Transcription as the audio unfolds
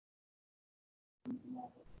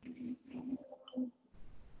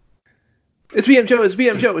It's BM Joe. It's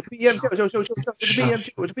BM Joe. It's BM Joe. It's BM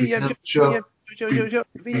Joe. It's BM Joe. It's BM Joe.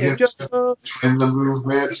 It's BM Joe. In the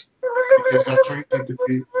movement, because that's where you need to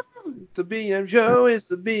be. It's the BM Joe. It's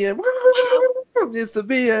the BM. It's the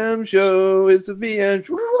BM Show. It's the BM.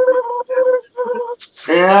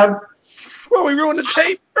 And well, we ruined the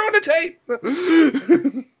tape.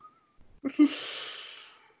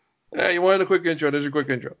 Yeah, you wanted a quick intro. There's a quick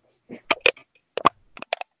intro.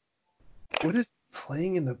 What is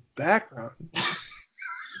playing in the background?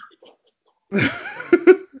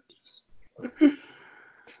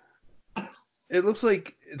 It looks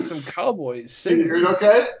like it's some cowboys singing. Can you hear it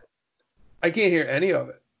okay? I can't hear any of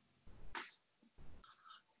it.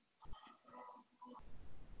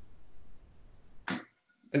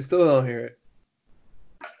 I still don't hear it.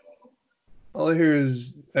 All I hear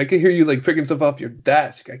is, I can hear you like picking stuff off your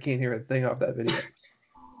desk. I can't hear a thing off that video.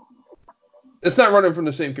 It's not running from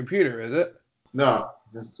the same computer, is it? No,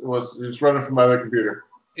 it's running from my other computer.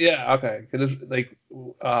 Yeah, okay. Cause like,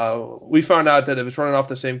 we found out that if it's running off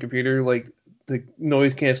the same computer, like the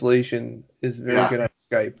noise cancellation is very good on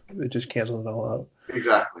Skype. It just cancels it all out.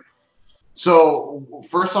 Exactly. So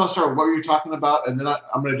first I'll start what you're talking about, and then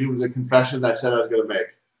I'm going to do the confession that I said I was going to make.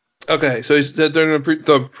 Okay, so he's during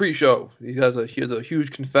the pre-show. He has a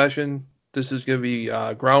huge confession. This is going to be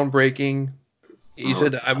groundbreaking. He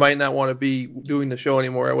said I might not want to be doing the show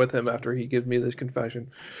anymore with him after he gives me this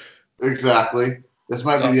confession. Exactly. This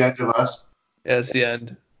might be the end of us. Yeah, it's the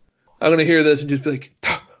end. I'm going to hear this and just be like...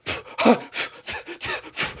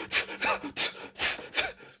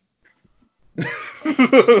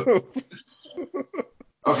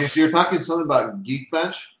 Okay, so you're talking something about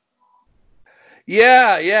Geekbench?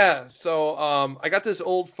 Yeah. So I got this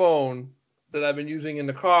old phone that I've been using in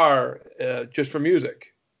the car just for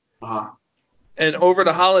music. Uh-huh. And over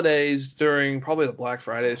the holidays, during probably the Black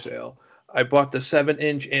Friday sale, I bought the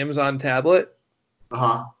 7-inch Amazon tablet.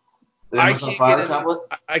 Uh-huh. The Amazon Fire tablet?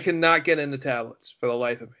 I cannot get into tablets for the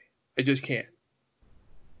life of me. I just can't.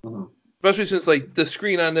 Mm-hmm. Especially since like the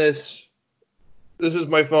screen on this is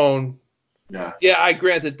my phone. Yeah. Yeah, I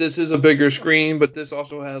grant that this is a bigger screen, but this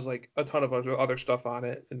also has like a ton of other stuff on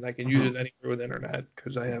it, and I can use it anywhere with internet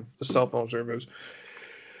because I have the cell phone service.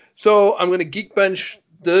 So I'm going to Geekbench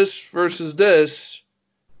this versus this,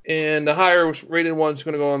 and the higher rated one's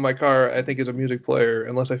going to go in my car, I think, is a music player,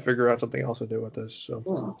 unless I figure out something else to do with this.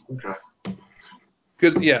 So. Okay.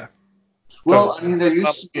 Good, yeah. Well, I mean, there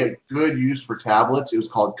used to be a good use for tablets. It was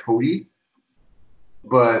called Kodi,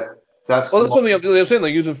 but... that's something I'm saying,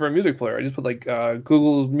 like, use it for a music player. I just put, like,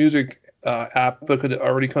 Google Music app, but it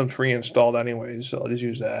already comes pre-installed anyways, so I'll just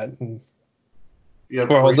use that.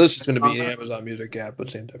 Well, this is going to be an Amazon Music app,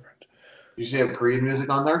 but same difference. You say you have Korean music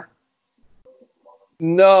on there?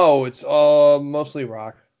 No, it's mostly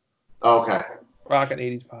rock. Okay. Rock and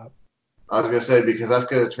 80s pop. I was going to say, because that's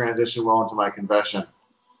going to transition well into my confession.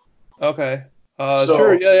 Okay.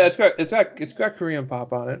 Sure, yeah, it's got Korean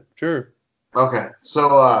pop on it, sure. Okay,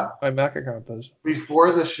 so my Mac account does.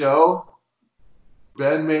 Before the show,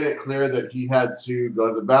 Ben made it clear that he had to go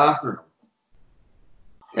to the bathroom.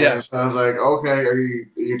 And so I was like, okay,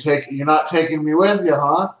 you're not taking me with you,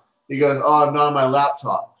 huh? He goes, oh, I'm not on my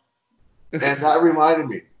laptop. And that reminded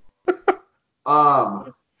me.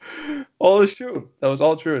 All is true. That was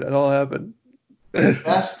all true. That all happened.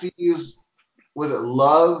 Besties, was it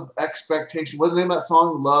Love Expectation? What's the name of that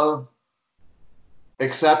song? Love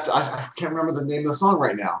Except, I can't remember the name of the song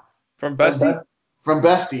right now. From Bestie? From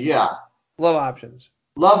Bestie, yeah. Love Options.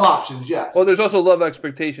 Love Options, yes. Well, there's also Love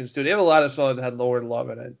Expectations, too. They have a lot of songs that had the word love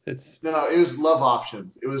in it. No, it was Love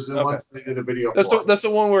Options. It was the one they did a video for. That's the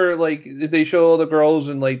one where, like, they show all the girls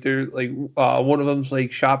and, like, they're, like, one of them's,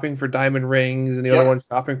 like, shopping for diamond rings and the other one's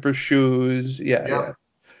shopping for shoes. Yeah.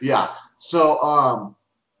 So,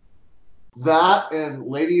 that and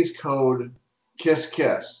Ladies Code Kiss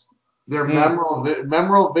Kiss. They're memorable.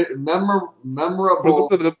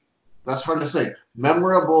 That's hard to say.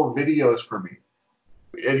 Memorable videos for me.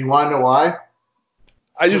 And you want to know why?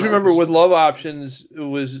 I just remember with Love Options,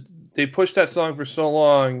 they pushed that song for so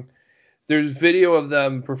long. There's video of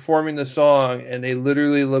them performing the song, and they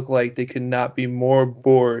literally look like they could not be more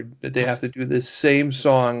bored that they have to do this same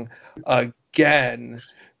song again,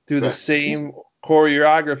 do the same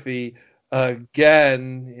choreography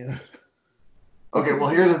again. Okay, well,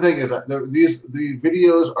 here's the thing: is that the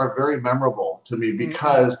videos are very memorable to me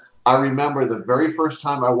because I remember the very first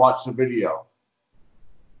time I watched the video,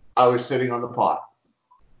 I was sitting on the pot.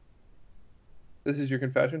 This is your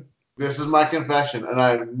confession? This is my confession, and I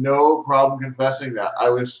have no problem confessing that. I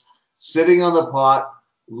was sitting on the pot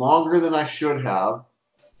longer than I should have,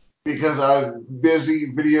 because I was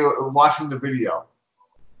busy watching the video.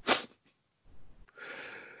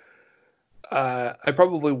 I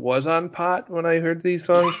probably was on pot when I heard these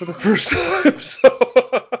songs for the first time.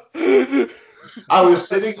 So I was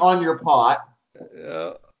sitting on your pot.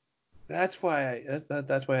 That's why I had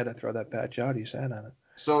to throw that patch out. He sat on it.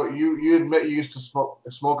 So you admit you used to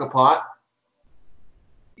smoke a pot?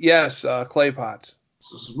 Yes, clay pots.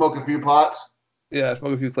 So smoke a few pots? Yeah,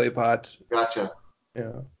 smoke a few clay pots. Gotcha.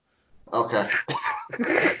 Yeah. Okay.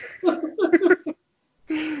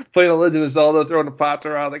 Playing a Legend of Zelda, throwing the pots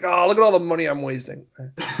around, like, oh, look at all the money I'm wasting.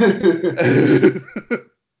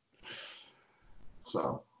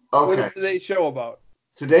 So, okay. What is today's show about?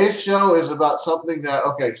 Today's show is about something that,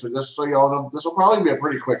 okay, so just so y'all know, this will probably be a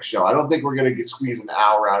pretty quick show. I don't think we're going to squeeze an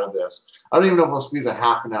hour out of this. I don't even know if we'll squeeze a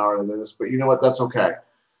half an hour out of this, but you know what? That's okay.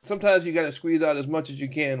 Sometimes you got to squeeze out as much as you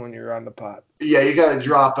can when you're on the pot. Yeah, you got to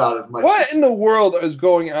drop out as much. What in the world is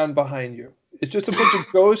going on behind you? It's just a bunch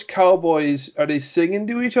of ghost cowboys. Are they singing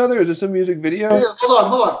to each other? Is this a music video? Here,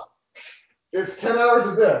 hold on. It's 10 hours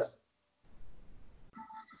of this.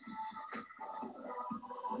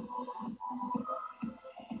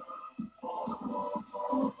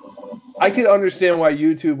 I can understand why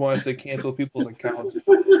YouTube wants to cancel people's accounts.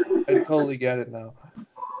 I totally get it now.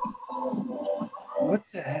 What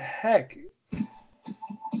the heck?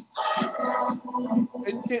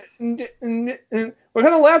 What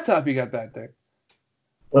kind of laptop you got back there?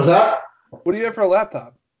 What's that? What do you have for a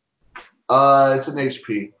laptop? It's an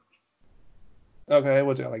HP. Okay,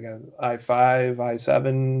 what's it like? An i5,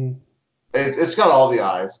 i7? It's got all the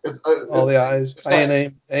eyes. All the eyes.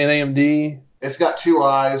 AMD. It's got 2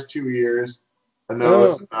 eyes, 2 ears, a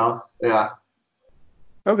nose, a mouth. Yeah.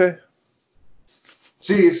 Okay.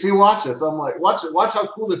 See, watch this. I'm like, watch how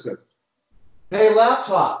cool this is. Hey,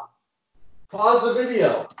 laptop, pause the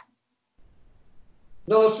video.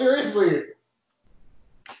 No, seriously.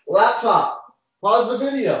 Laptop, pause the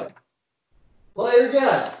video. Play it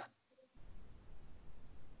again.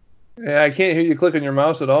 Yeah, I can't hear you clicking your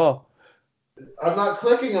mouse at all. I'm not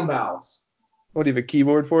clicking a mouse. What, do you have a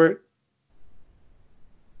keyboard for it?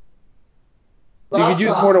 Laptop. You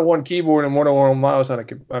could use more than one keyboard and more than one mouse on a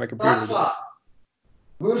computer. Laptop.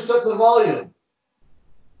 Boost up the volume.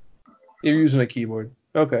 You're using a keyboard.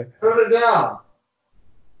 Okay. Turn it down.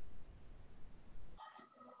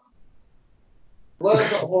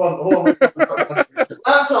 Hold on.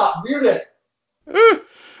 Laptop, mute it.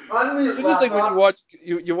 Unmute This laptop. is like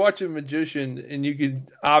when you watch a magician and you can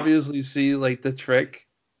obviously see like the trick.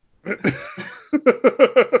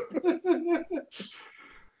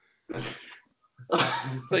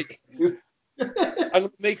 Like, I'm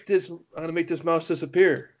gonna make this mouse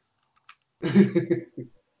disappear. It's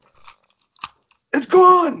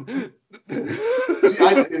gone.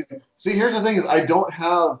 See, here's the thing: is I don't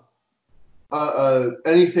have a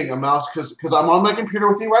mouse because I'm on my computer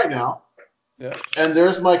with you right now. Yeah. And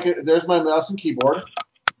there's my mouse and keyboard.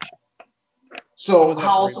 So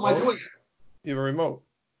how else am I doing it? You have a remote.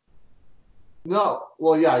 No.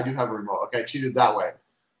 Well, yeah, I do have a remote. Okay, I cheated that way.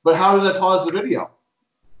 But how did I pause the video?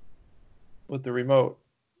 With the remote.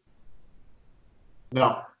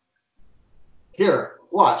 No. Here,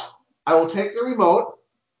 watch. I will take the remote.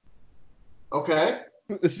 Okay.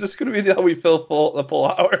 Is this going to be how we fill the full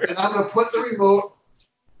hour? And I'm going to put the remote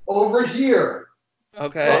over here.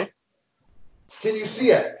 Okay. Look. Can you see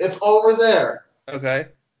it? It's over there. Okay.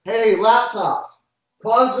 Hey, laptop,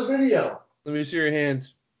 pause the video. Let me see your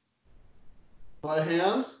hands. My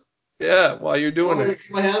hands? Yeah, while you're doing it.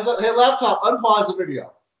 Keep my hands up. Hey, laptop, unpause the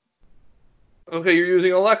video. Okay, you're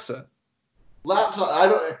using Alexa.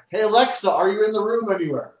 Laptop, Hey, Alexa, are you in the room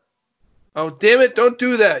anywhere? Oh, damn it, don't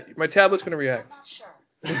do that. My tablet's going to react. I'm not sure.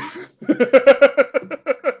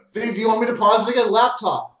 Do you want me to pause it again?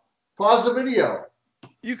 Laptop, pause the video.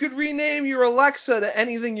 You could rename your Alexa to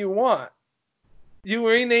anything you want. You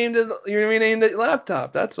renamed it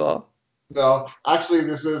laptop, that's all. No, actually,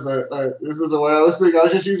 this is a way I was thinking. I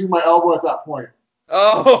was just using my elbow at that point.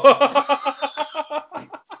 Oh.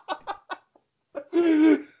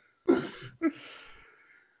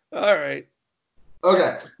 All right.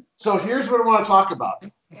 Okay, so here's what I want to talk about.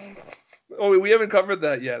 Oh, we haven't covered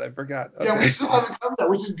that yet. I forgot. Okay. Yeah, we still haven't covered that,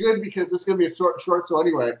 which is good because this is going to be a short show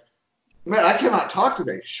anyway. Man, I cannot talk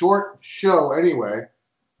today. Short show anyway.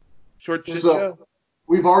 Short shit so, show?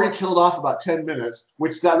 We've already killed off about 10 minutes,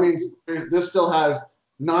 which that means this still has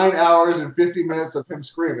 9 hours and 50 minutes of him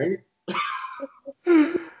screaming.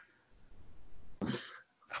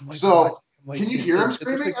 So, can you hear him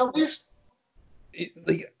screaming at least?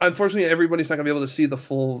 like, unfortunately, everybody's not gonna be able to see the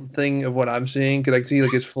full thing of what I'm seeing, because I can see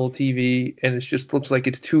like it's full TV, and it just looks like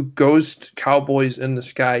it's two ghost cowboys in the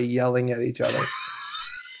sky yelling at each other.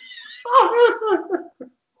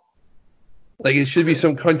 Like, it should be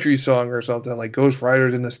some country song or something, like Ghost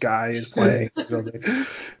Riders in the Sky is playing or something.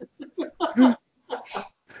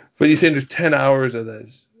 But you're saying there's 10 hours of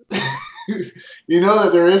this. You know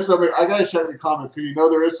that there is somebody, I gotta check the comments, because you know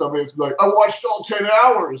there is somebody that's like, I watched all 10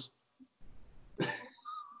 hours.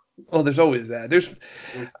 Oh, there's always that.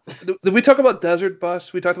 Did we talk about Desert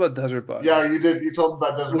Bus? We talked about Desert Bus. Yeah, you did. You told me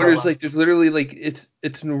about Desert Bus. Where there's literally like it's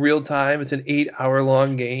in real time. It's an 8-hour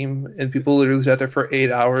long game, and people literally sat there for 8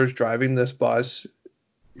 hours driving this bus.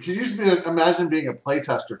 Could you just imagine being a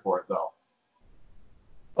playtester for it though?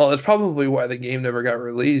 Oh, that's probably why the game never got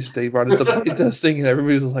released. They brought it to playtesting, and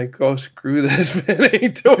everybody was like, "Oh, screw this, man! I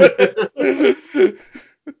ain't doing it."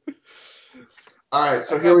 All right,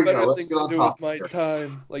 so here we go. Let's get on top. My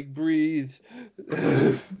time, like breathe.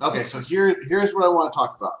 Okay, so here's what I want to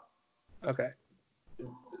talk about. Okay.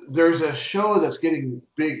 There's a show that's getting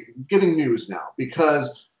news now,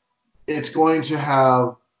 because it's going to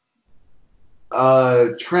have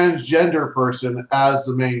a transgender person as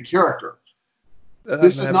the main character.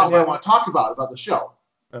 This is not what I want to talk about the show.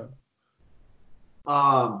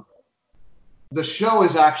 Oh. The show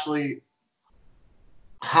is actually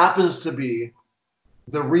happens to be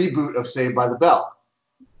the reboot of Saved by the Bell.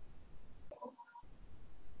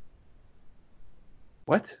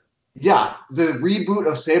 What? Yeah, the reboot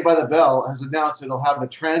of Saved by the Bell has announced it'll have a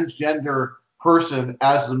transgender person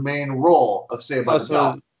as the main role of Saved by the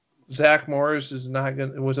Bell. Zach Morris is not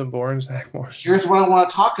gonna. It wasn't born Zach Morris. Here's what I want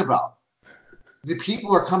to talk about. The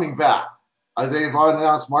people are coming back. They've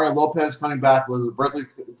announced Mario Lopez coming back,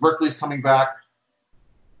 Elizabeth Berkley's coming back.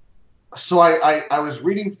 So I was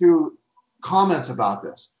reading through comments about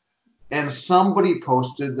this, and somebody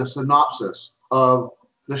posted the synopsis of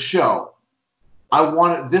the show.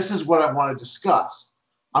 This is what I want to discuss.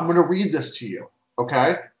 I'm going to read this to you,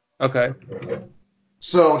 okay? Okay.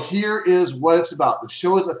 So here is what it's about. The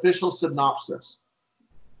show's official synopsis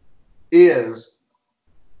is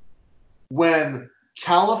when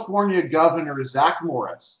California Governor Zach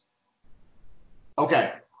Morris.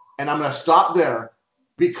 Okay, and I'm going to stop there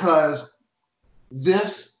because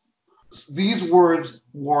these words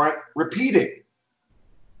warrant repeating.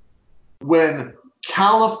 When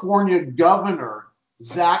California Governor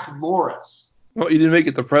Zach Morris. Well, you didn't make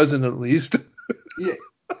it the president, at least.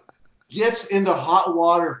 Gets into hot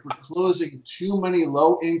water for closing too many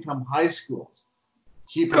low-income high schools.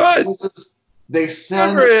 He proposes they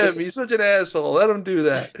send. Remember him. He's such an asshole. Let him do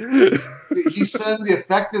that. He sends the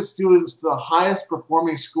affected students to the highest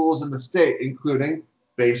performing schools in the state, including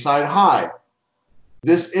Bayside High.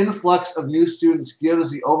 This influx of new students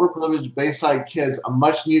gives the overprivileged Bayside kids a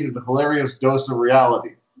much-needed hilarious dose of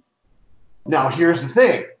reality. Now, here's the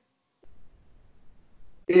thing.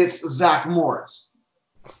 It's Zach Morris.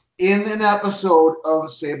 In an episode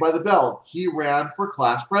of Saved by the Bell, he ran for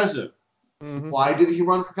class president. Mm-hmm. Why did he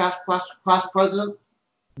run for class president?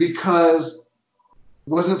 Because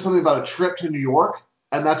wasn't it something about a trip to New York?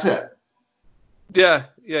 And that's it. Yeah,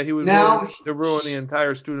 he was willing to ruin the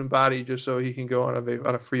entire student body just so he can go on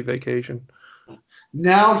a free vacation.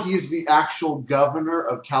 Now he's the actual governor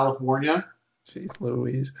of California. Jeez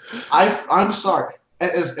Louise. I'm sorry.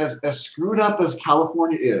 As screwed up as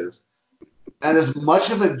California is, and as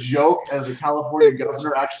much of a joke as the California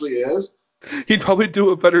governor actually is, he'd probably do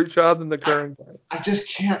a better job than the current guy. I just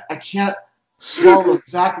can't swallow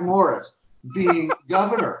Zach Morris being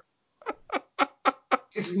governor.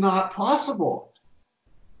 It's not possible.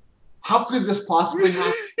 How could this possibly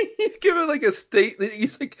happen? He's giving like a state.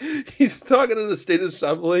 He's talking to the state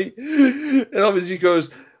assembly, and obviously he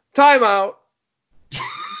goes, "Time out."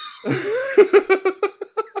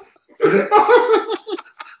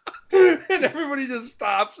 And everybody just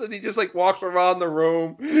stops, and he just like walks around the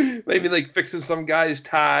room, maybe like fixing some guy's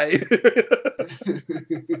tie.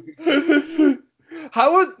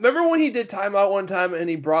 Remember when he did timeout one time and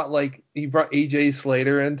he brought AJ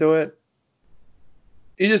Slater into it?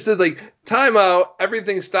 He just did like timeout,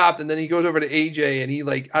 everything stopped, and then he goes over to AJ and he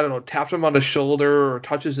taps him on the shoulder or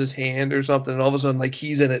touches his hand or something, and all of a sudden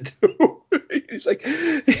he's in it too. He's like,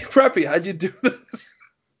 "Hey, Preppy, how'd you do this?"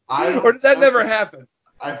 Or did that never happen?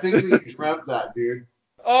 I think you dreamt that, dude.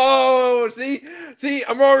 Oh, see,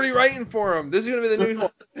 I'm already writing for him. This is gonna be the new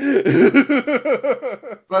one.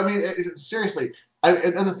 But I mean, seriously,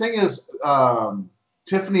 and the thing is,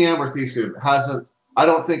 Tiffany Amber Thiessen I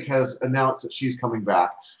don't think has announced that she's coming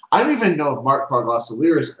back. I don't even know if Mark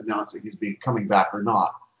Parglasalier has announced that he's coming back or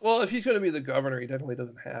not. Well, if he's going to be the governor, he definitely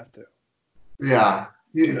doesn't have to. Yeah.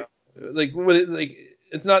 You know, like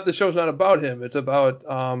it's not, the show's not about him. It's about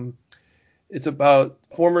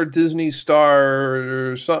former Disney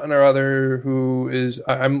star or something or other who is,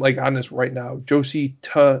 I'm like on this right now, Josie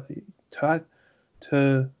Tuta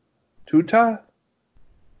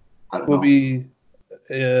will be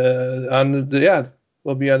on the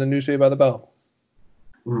will be on the new Saved by the Bell.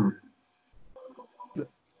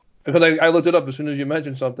 Because I looked it up as soon as you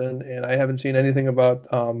mentioned something, and I haven't seen anything about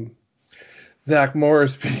Zach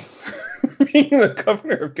Morris being the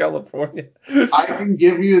governor of California. I can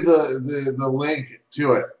give you the link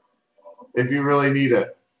to it if you really need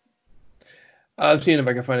it. I've seen if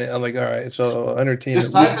I can find it. I'm like, all right, so Entertainment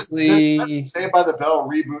Just type Weekly. it, Saved by the Bell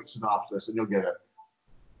reboot synopsis, and you'll get it.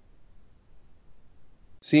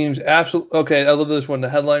 Seems absolutely okay. I love this one. The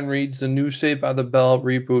headline reads: "The new Saved by the Bell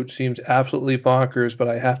reboot seems absolutely bonkers, but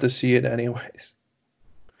I have to see it anyways."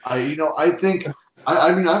 I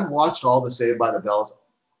mean, I've watched all the Saved by the Bells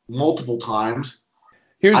multiple times.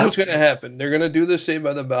 Here's what's going to happen. They're going to do the Saved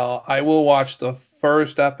by the Bell. I will watch the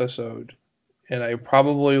first episode, and I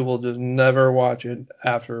probably will just never watch it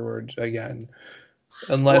afterwards again.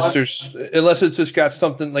 Unless it's just got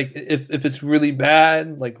something like, if it's really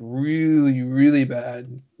bad, like really, really bad,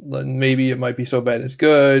 then maybe it might be so bad it's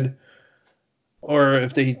good. Or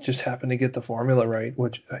if they just happen to get the formula right,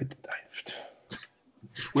 which I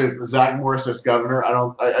with Zach Morris as governor,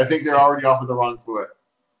 I think they're already off of the wrong foot.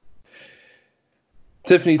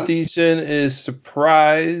 Tiffany Thiessen is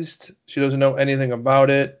surprised. She doesn't know anything about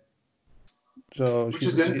it. Which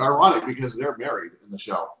is ironic because they're married in the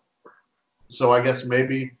show. So I guess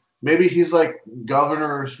maybe he's like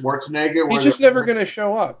Governor Schwarzenegger. He's just never going to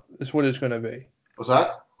show up, is what it's going to be. What's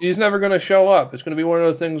that? He's never going to show up. It's going to be one of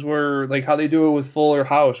those things where, like how they do it with Fuller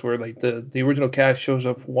House, where like the original cast shows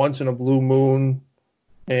up once in a blue moon,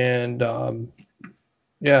 and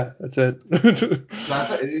yeah, that's it. And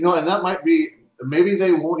that might be, maybe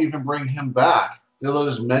they won't even bring him back. They'll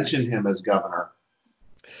just mention him as governor.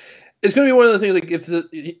 It's going to be one of the things, like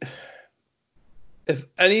if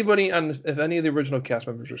any of the original cast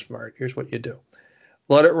members are smart, here's what you do.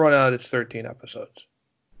 Let it run out its 13 episodes.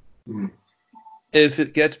 Mm-hmm. If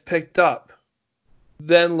it gets picked up,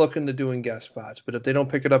 then look into doing guest spots. But if they don't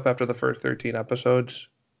pick it up after the first 13 episodes,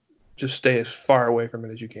 just stay as far away from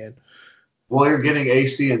it as you can. Well, you're getting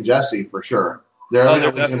AC and Jesse for sure. They're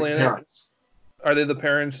definitely in parents. Are they the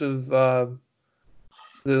parents of the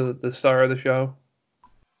star of the show?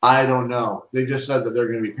 I don't know. They just said that they're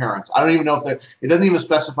going to be parents. I don't even know if it doesn't even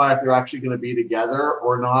specify if they're actually going to be together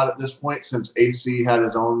or not at this point, since AC had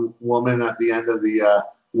his own woman at the end of the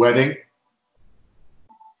wedding.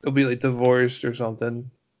 They'll be like divorced or something.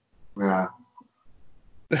 Yeah.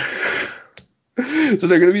 So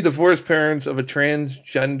they're going to be divorced parents of a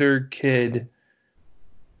transgender kid.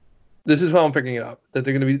 This is how I'm picking it up. That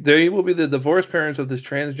they will be the divorced parents of this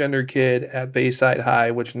transgender kid at Bayside High,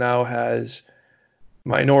 which now has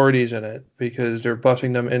minorities in it because they're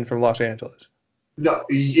busing them in from Los Angeles. No,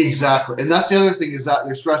 exactly. And that's the other thing, is that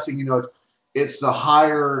they're stressing, it's the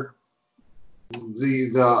higher,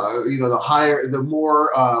 the higher, the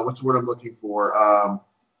more, what's the word I'm looking for? I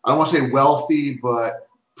don't want to say wealthy, but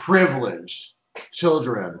privileged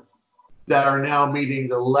children that are now meeting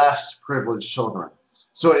the less privileged children.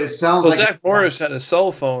 So it sounds like Zach Morris had a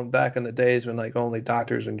cell phone back in the days when like only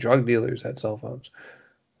doctors and drug dealers had cell phones.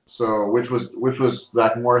 So which was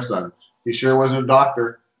Zach Morris then? He sure wasn't a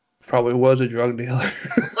doctor. Probably was a drug dealer.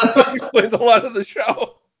 Explains a lot of the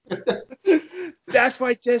show. That's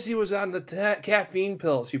why Jesse was on the caffeine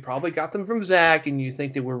pills. You probably got them from Zach, and you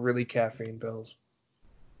think they were really caffeine pills.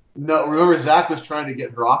 No, remember Zach was trying to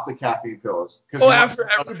get her off the caffeine pills. Well, after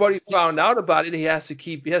everybody found out about it, he has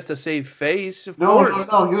to save face. Of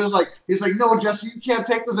course. No. He's like, no, Jesse, you can't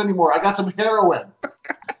take this anymore. I got some heroin.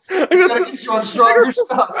 I gotta get you on stronger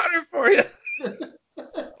stuff. Better for you.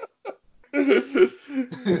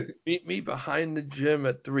 Meet me behind the gym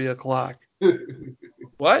at 3:00.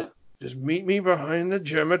 What? Just meet me behind the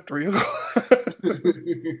gym at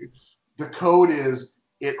 3:00. The code is,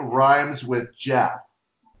 it rhymes with Jeff.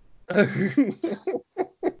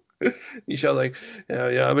 You shall like,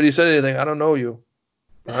 yeah, but he said anything. I don't know you.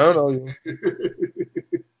 I don't know you.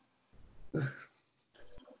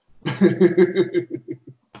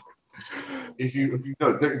 If you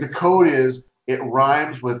know, the code is, it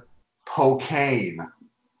rhymes with cocaine.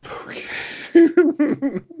 I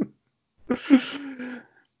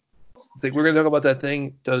think we're gonna talk about that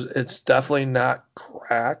thing. It's definitely not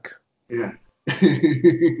crack. Yeah.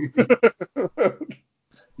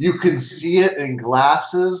 You can see it in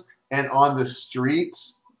glasses and on the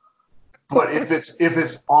streets, but if it's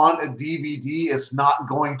on a DVD, it's not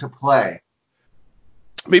going to play.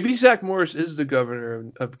 Maybe Zach Morris is the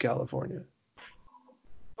governor of California.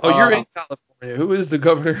 Oh, you're in California. Who is the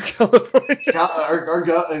governor of California? Our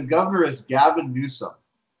governor is Gavin Newsom.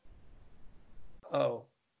 Oh.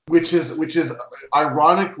 Which is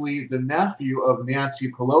ironically the nephew of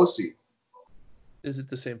Nancy Pelosi. Is it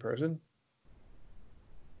the same person?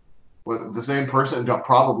 Well, the same person?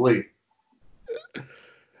 Probably.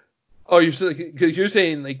 Oh, because you're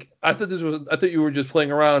saying like I thought you were just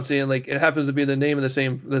playing around saying like it happens to be the name of the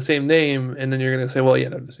same name, and then you're gonna say, well, yeah,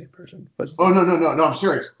 they're the same person. But no, I'm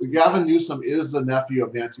serious. Gavin Newsom is the nephew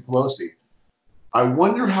of Nancy Pelosi. I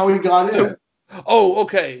wonder how he got in. Oh,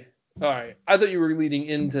 okay, all right. I thought you were leading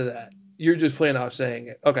into that. You're just playing out saying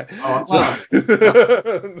it. Okay. Oh,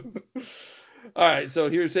 I'm All right. So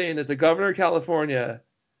you're saying that the governor of California,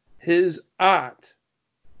 his aunt,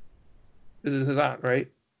 this is his aunt, right?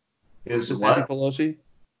 Is what? Nancy Pelosi?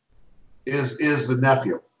 Is the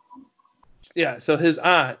nephew. Yeah, so his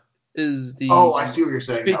aunt is the I see what you're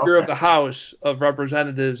saying. Speaker of the House of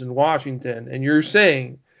Representatives in Washington, and you're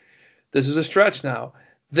saying this is a stretch now.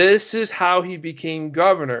 This is how he became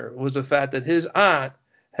governor, was the fact that his aunt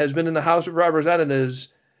has been in the House of Representatives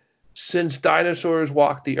since dinosaurs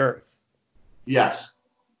walked the earth. Yes.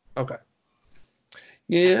 Okay.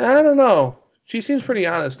 Yeah, I don't know. She seems pretty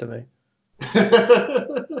honest to me.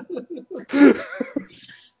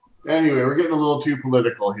 Anyway, we're getting a little too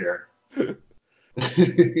political here.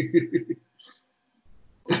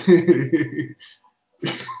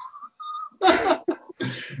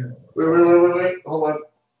 wait. Hold on.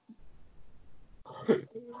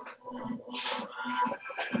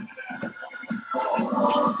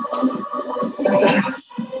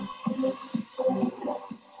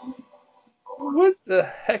 What the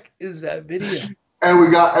heck is that video? And we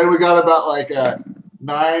got about like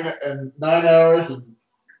 9 hours and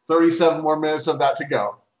 37 more minutes of that to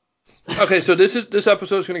go. Okay, so this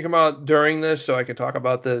episode is going to come out during this, so I can talk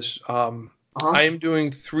about this. I am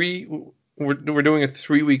doing we're doing a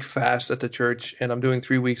 3-week fast at the church, and I'm doing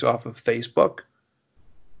 3 weeks off of Facebook.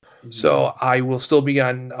 Mm-hmm. So I will still be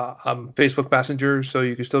on Facebook Messenger, so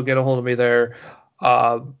you can still get a hold of me there.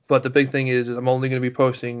 But the big thing is I'm only going to be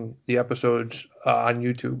posting the episodes on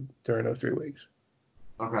YouTube during those 3 weeks.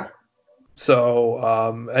 Okay.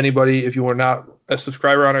 So anybody, if you are not a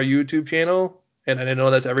subscriber on our YouTube channel, and I didn't know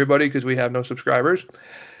that's everybody because we have no subscribers.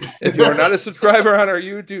 If you are not a subscriber on our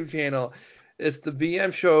YouTube channel, it's the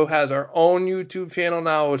BM Show has our own YouTube channel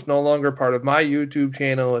now. It's no longer part of my YouTube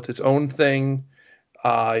channel. It's its own thing.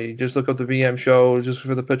 You just look up the BM Show just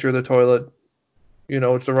for the picture of the toilet. You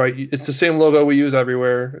know, it's the same logo we use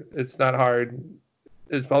everywhere. It's not hard.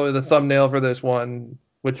 It's probably the thumbnail for this one,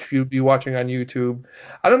 which you'd be watching on YouTube.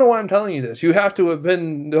 I don't know why I'm telling you this. You have to have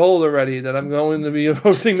been told already that I'm going to be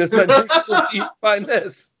posting this on YouTube. You find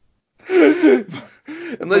this.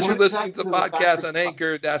 Unless you're listening to the podcast on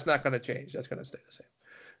Anchor, that's not going to change. That's going to stay the same.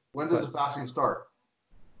 When does the fasting start?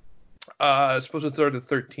 It's supposed to start the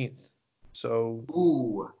 13th. So.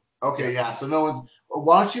 Ooh. Okay, yeah. So no one's.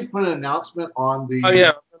 Why don't you put an announcement on the? Oh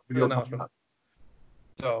yeah, video announcement.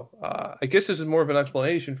 So I guess this is more of an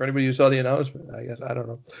explanation for anybody who saw the announcement. I guess I don't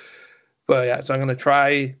know, but yeah. So I'm gonna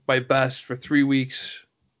try my best for 3 weeks,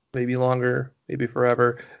 maybe longer, maybe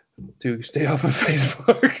forever, to stay off of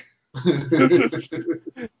Facebook.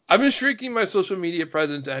 I've been shrinking my social media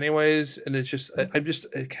presence anyways, and it's just I've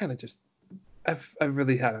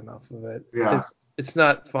really had enough of it. Yeah. It's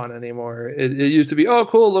not fun anymore. It used to be, oh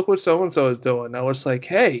cool, look what so and so is doing. Now it's like,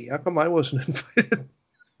 hey, how come I wasn't invited?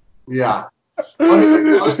 Yeah. Let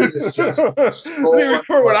me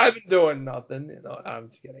report what I've been doing. Nothing. You know, I'm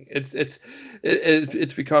just kidding.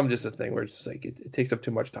 It's become just a thing where it's just like it takes up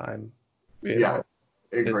too much time. You know?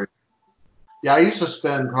 I agree. Yeah, I used to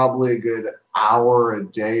spend probably a good hour a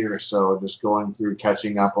day or so just going through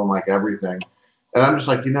catching up on like everything. And I'm just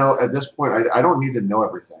like, at this point, I don't need to know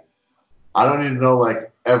everything. I don't need to know like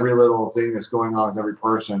every little thing that's going on with every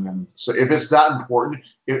person. And so if it's that important,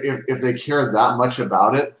 if they care that much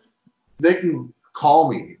about it, they can call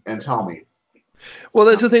me and tell me. Well,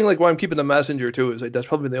 that's the thing. Like, why I'm keeping the Messenger too is like that's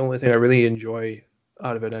probably the only thing I really enjoy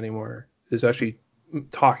out of it anymore is actually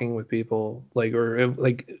talking with people. Like, or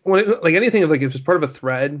like anything like if it's part of a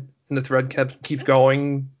thread and the thread keeps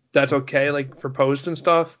going, that's okay. Like for posts and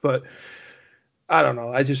stuff. But I don't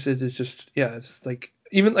know. It's like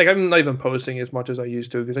even like I'm not even posting as much as I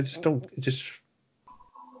used to because I just don't. It's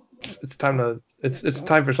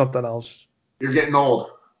time for something else. You're getting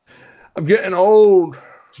old. I'm getting old.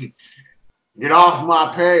 Get off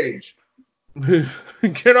my page.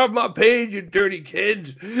 Get off my page, you dirty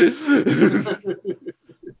kids.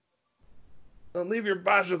 Don't leave your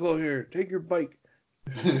bicycle here. Take your bike.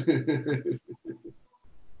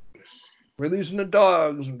 Releasing the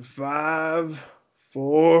dogs in 5,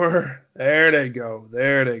 4. There they go.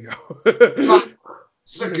 There they go.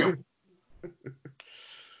 Sick him.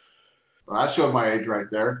 Well, that showed my age right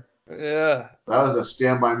there. Yeah. That was a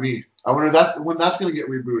Stand By Me. I wonder when that's going to get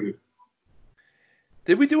rebooted.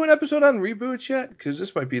 Did we do an episode on reboots yet? Because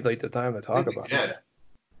this might be like the time to talk about it.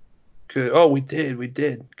 Oh, we did.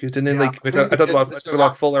 Because then I talked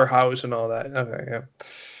about Fuller House and all that. Okay, yeah.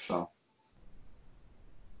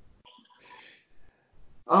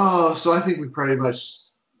 So I think we pretty much.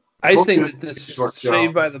 I think that this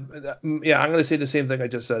Saved by the I'm going to say the same thing I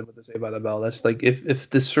just said with the Saved by the Bell. That's like if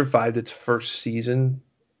this survived its first season,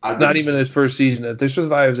 not even its first season, if this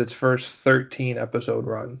survives its first 13 episode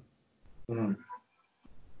run,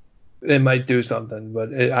 it might do something.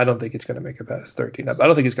 But I don't think it's going to make it past 13. I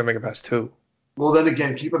don't think it's going to make it past 2. Well, then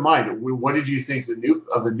again, keep in mind, what did you think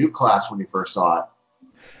of the new class when you first saw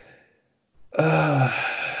it?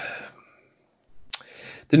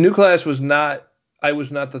 The new class was not. I was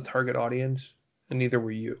not the target audience, and neither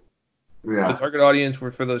were you. Yeah. The target audience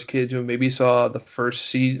were for those kids who maybe saw the first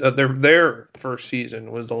season. Their first season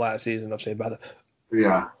was the last season of Saved by the.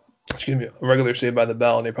 Yeah. Excuse me, a regular Saved by the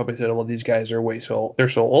Bell, and they probably said, "Well, these guys are they're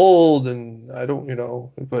so old, and I don't,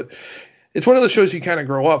 But it's one of those shows you kind of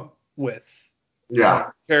grow up with.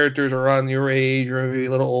 Yeah. Characters are on your age, or maybe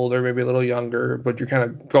a little older, maybe a little younger, but you're kind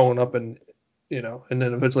of growing up, and and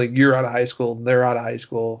then if it's like you're out of high school, they're out of high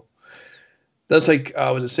school. That's like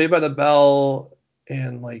was it Saved by the Bell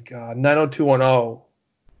and like 90210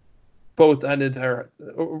 both ended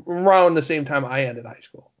around the same time I ended high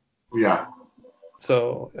school. Yeah.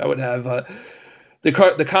 So I would have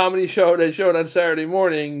the comedy show they showed on Saturday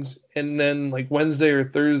mornings, and then like Wednesday or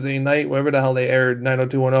Thursday night, whatever the hell they aired,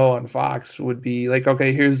 90210 on Fox would be like,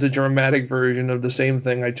 okay, here's the dramatic version of the same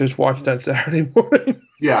thing I just watched on Saturday morning.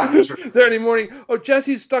 Yeah. Sure. Saturday morning,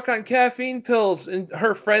 Jessie's stuck on caffeine pills, and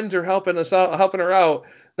her friends are helping her out.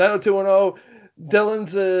 90210,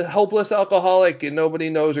 Dylan's a hopeless alcoholic, and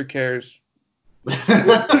nobody knows or cares.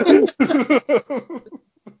 Man,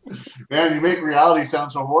 you make reality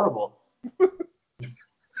sound so horrible.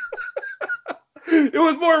 It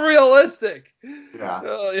was more realistic. Yeah.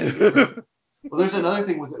 Well, there's another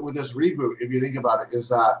thing with this reboot, if you think about it, is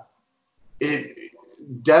that it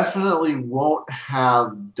definitely won't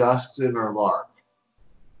have Dustin or Lark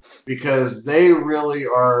because they really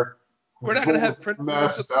are. We're not gonna have Principal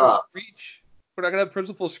Screech. We're not gonna have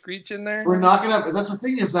Principal Screech in there. We're not gonna. But that's the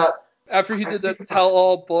thing is that after he did that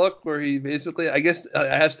tell-all book where he basically, I guess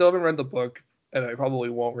I still haven't read the book, and I probably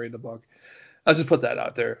won't read the book. I'll just put that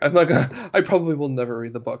out there. I probably will never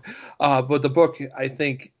read the book. But the book, I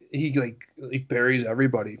think he buries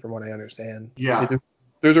everybody from what I understand. Yeah.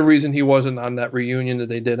 There's a reason he wasn't on that reunion that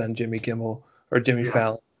they did on Jimmy Kimmel or Jimmy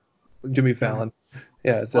Fallon. Jimmy Fallon.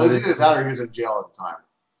 Yeah. Well, it's either that or he was in jail at the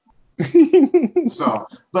time. So,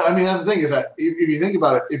 but I mean, that's the thing is that if you think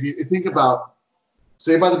about it, if you think about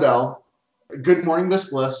Saved by the Bell, Good Morning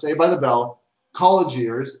Miss Bliss, Saved by the Bell, college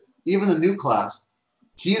years, even the new class,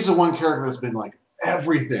 he's the one character that's been like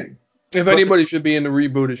everything. If anybody should be in the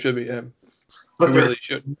reboot, it should be him. But there's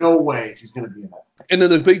no way he's going to be in it. And then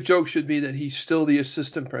the big joke should be that he's still the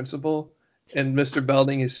assistant principal and Mr.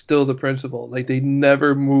 Belding is still the principal. Like they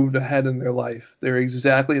never moved ahead in their life. They're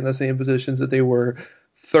exactly in the same positions that they were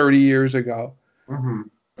 30 years ago. Mm-hmm.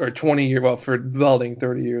 Or 20 years, well, for Belding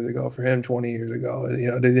 30 years ago, for him 20 years ago.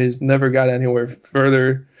 They just never got anywhere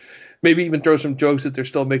further. Maybe even throw some jokes that they're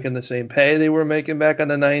still making the same pay they were making back in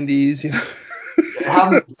the 90s.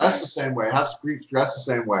 Have them dress the same way. Have Screech dress the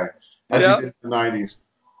same way as he did in the 90s.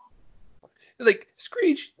 Like,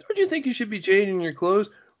 Screech, don't you think you should be changing your clothes?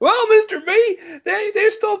 Well, Mr. B,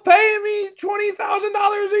 they're still paying me $20,000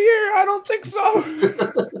 a year. I don't think so.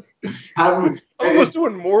 I was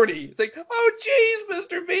doing Morty. It's like, oh, geez,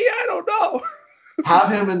 Mr. B, I don't know.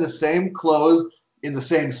 Have him in the same clothes, in the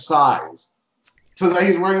same size. So that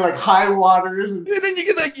he's wearing like high waters. And then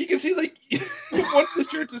you can see like one of the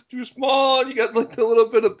shirts is too small and you got like a little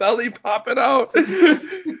bit of belly popping out.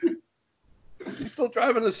 He's still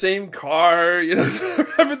driving the same car,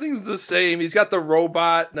 everything's the same. He's got the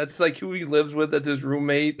robot, that's like who he lives with, that's his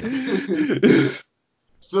roommate.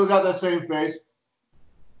 Still got that same face.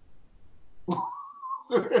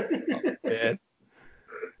 Man.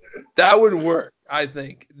 That would work, I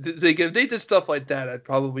think. If they did stuff like that, I'd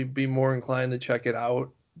probably be more inclined to check it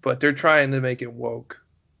out. But they're trying to make it woke.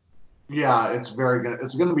 Yeah, it's going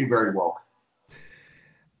to be very woke.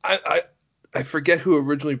 I forget who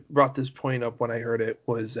originally brought this point up when I heard it,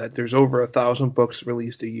 was that there's over 1,000 books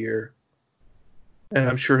released a year. And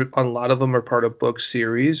I'm sure a lot of them are part of book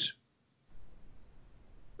series.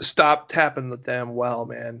 Stop tapping the damn well,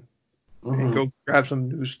 man. and Mm-hmm. go grab some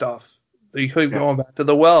new stuff. You could Yeah. going back to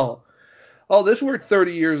the well. Oh, this worked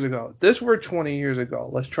 30 years ago. This worked 20 years ago.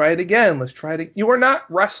 Let's try it again. Let's try it. You are not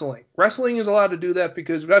wrestling. Wrestling is allowed to do that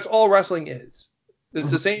because that's all wrestling is.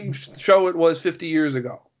 It's the same show it was 50 years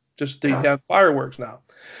ago. Just they have fireworks now.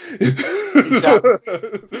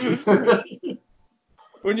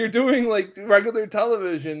 When you're doing like regular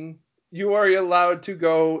television, you are allowed to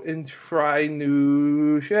go and try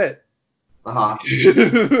new shit. Uh-huh.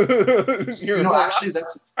 You're Actually,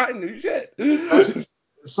 that's try new shit.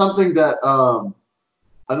 something that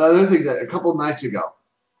another thing that a couple nights ago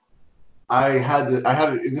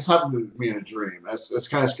this happened to me in a dream. It's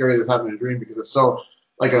kind of scary that this happened in a dream because it's so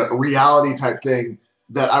like a reality type thing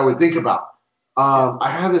that I would think about. I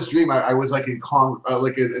had this dream. I was like in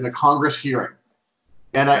a Congress hearing,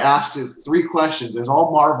 and I asked it 3 questions. It's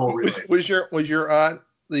all Marvel related. Was your aunt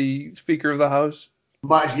the Speaker of the House?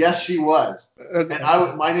 Yes, she was. Okay.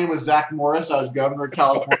 And my name was Zach Morris. I was governor of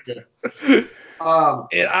California.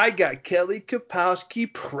 And I got Kelly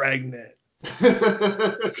Kapowski pregnant.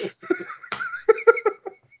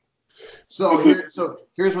 So here's the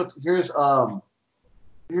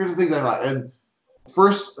thing that I thought. And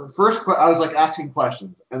first I was like asking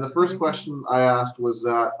questions, and the first question I asked was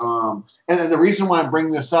that and the reason why I'm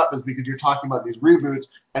bringing this up is because you're talking about these reboots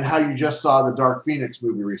and how you just saw the Dark Phoenix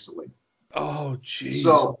movie recently. Oh, jeez.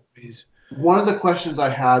 So one of the questions I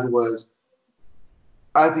had was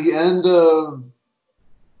at the end of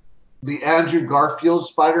the Andrew Garfield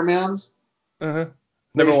Spider-Mans. Never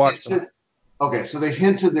watched them. Okay, so they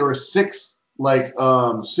hinted there were 6 like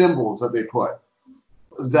symbols that they put.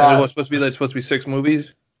 That was supposed to be 6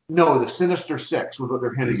 movies? No, the Sinister Six was what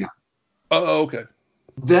they're hinting at. Oh, okay.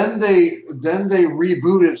 Then they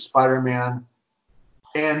rebooted Spider-Man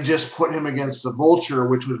and just put him against the Vulture,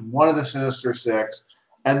 which was one of the Sinister Six,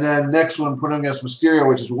 and then next one put him against Mysterio,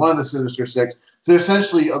 which is one of the Sinister Six. So they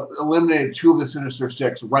essentially eliminated 2 of the Sinister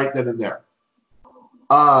Six right then and there.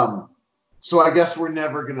 So I guess we're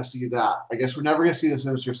never going to see that. I guess we're never going to see the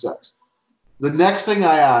Sinister Six. The next thing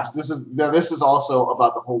I asked, this is also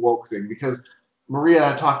about the whole woke thing, because Maria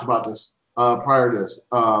had talked about this prior to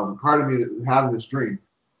me having this dream,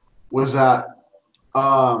 was that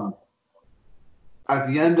at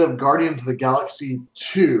the end of Guardians of the Galaxy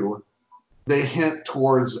 2, they hint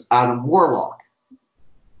towards Adam Warlock.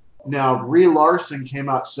 Now, Brie Larson came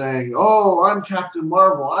out saying, "Oh, I'm Captain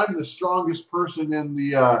Marvel. I'm the strongest person in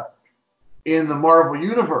the Marvel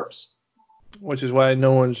universe." Which is why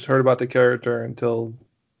no one's heard about the character until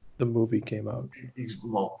the movie came out.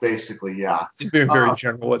 Well, basically, yeah. He's being very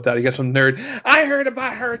general with that. He got some nerd. I heard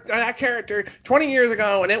about that character 20 years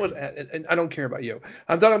ago, and it was. And I don't care about you.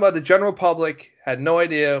 I'm talking about the general public had no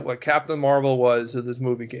idea what Captain Marvel was until this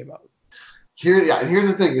movie came out. And here's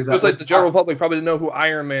the thing: is that just like the general public probably didn't know who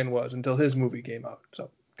Iron Man was until his movie came out.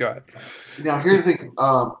 So go ahead. Now, here's the thing: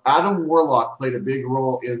 Adam Warlock played a big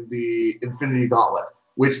role in the Infinity Gauntlet,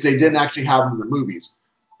 which they didn't actually have in the movies.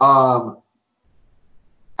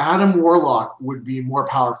 Adam Warlock would be more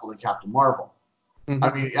powerful than Captain Marvel. Mm-hmm.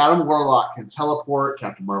 I mean, Adam Warlock can teleport.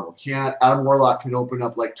 Captain Marvel can't. Adam Warlock can open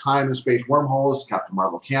up like time and space wormholes. Captain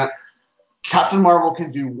Marvel can't. Captain Marvel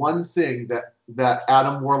can do one thing that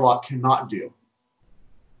Adam Warlock cannot do,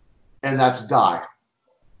 and that's die.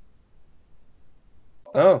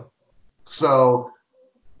 Oh. So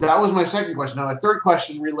that was my second question. Now, my third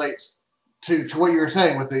question relates to what you were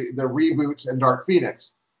saying with the reboots and Dark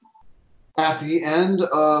Phoenix. At the end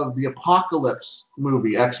of the Apocalypse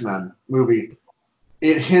movie, X-Men movie,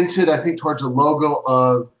 it hinted, I think, towards the logo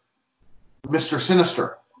of Mr.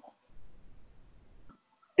 Sinister.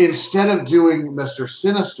 Instead of doing Mr.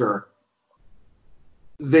 Sinister,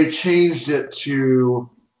 they changed it to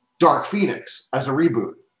Dark Phoenix as a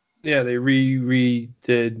reboot. Yeah, they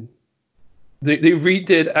redid. They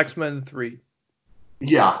redid X-Men 3.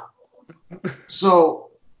 Yeah.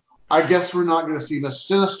 So I guess we're not going to see Mr.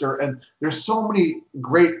 Sinister, and there's so many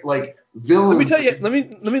great like villains. Let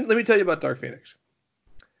me tell you about Dark Phoenix.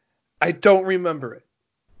 I don't remember it,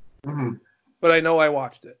 but I know I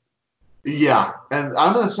watched it. Yeah, and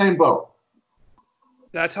I'm in the same boat.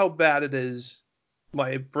 That's how bad it is.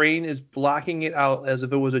 My brain is blocking it out as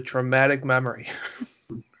if it was a traumatic memory.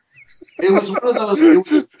 It was one of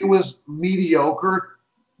those. It was mediocre,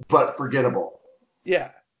 but forgettable.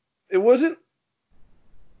 Yeah, it wasn't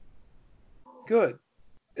good.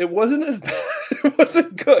 It wasn't as bad. It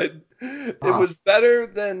wasn't good. It was better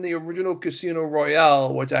than the original Casino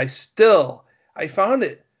Royale, which I found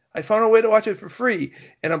it I found a way to watch it for free,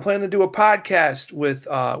 and I'm planning to do a podcast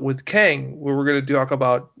with Kang where we're going to talk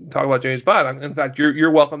about James Bond. In fact,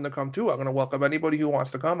 you're welcome to come too. I'm going to welcome anybody who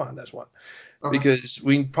wants to come on this one, because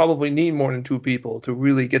we probably need more than 2 people to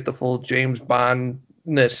really get the full James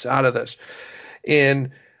Bond-ness out of this.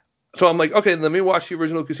 And so I'm like, okay, let me watch the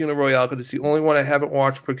original Casino Royale, because it's the only one I haven't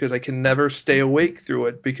watched, because I can never stay awake through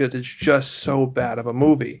it because it's just so bad of a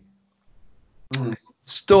movie.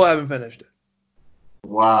 Still haven't finished it.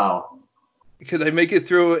 Wow. Because I make it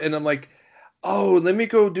through and I'm like, oh, let me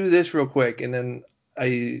go do this real quick. And then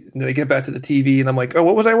I get back to the TV and I'm like, oh,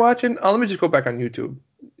 what was I watching? Oh, let me just go back on YouTube.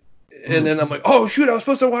 And then I'm like, oh, shoot, I was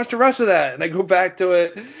supposed to watch the rest of that. And I go back to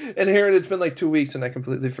it. And here it's been like 2 weeks and I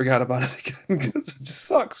completely forgot about it again, because it just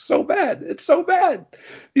sucks so bad. It's so bad.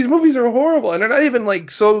 These movies are horrible. And they're not even like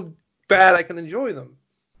so bad I can enjoy them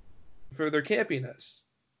for their campiness.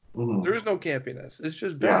 There is no campiness. It's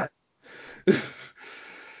just bad. Yeah.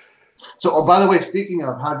 So, oh, by the way, speaking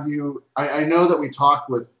of, I know that we talked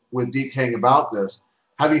with Deep Kang about this.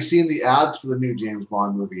 Have you seen the ads for the new James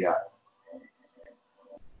Bond movie yet?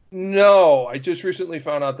 No, I just recently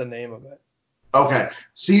found out the name of it. Okay.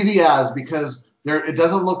 See the ads, because it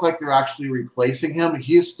doesn't look like they're actually replacing him.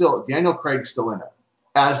 Daniel Craig's still in it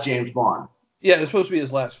as James Bond. Yeah, it's supposed to be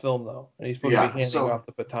his last film, though. And he's supposed to be handing off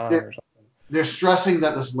the baton or something. They're stressing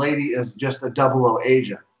that this lady is just a 00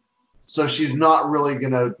 agent. So she's not really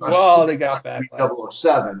going to they got back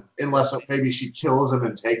 007, unless maybe she kills him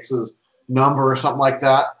and takes his number or something like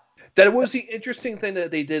that. That was the interesting thing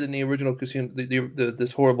that they did in the original Casino,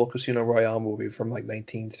 this horrible Casino Royale movie from like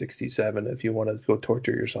 1967. If you want to go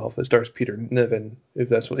torture yourself, it stars Peter Niven.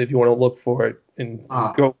 If you want to look for it, and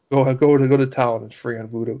go to town, it's free on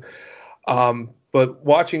Vudu. But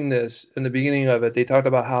watching this, in the beginning of it, they talked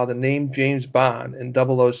about how the name James Bond in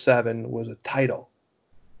 007 was a title.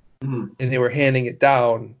 And they were handing it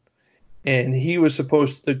down, and he was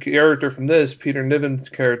the character from this, Peter Niven's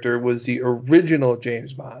character, was the original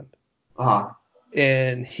James Bond.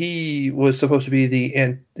 And he was supposed to be the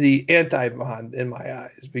anti-Bond in my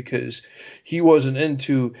eyes, because he wasn't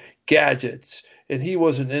into gadgets and he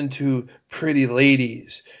wasn't into pretty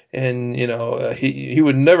ladies, and he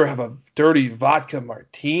would never have a dirty vodka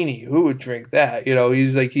martini. Who would drink that?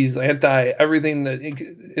 He's anti everything that,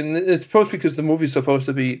 and it's supposed because the movie's supposed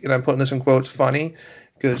to be, and I'm putting this in quotes, funny,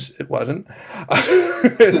 because it wasn't.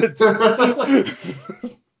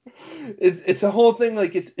 It's a whole thing.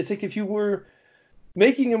 Like it's like if you were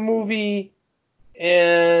making a movie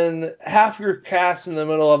and half your cast in the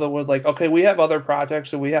middle of it was like, okay, we have other projects,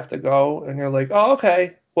 so we have to go. And you're like, oh,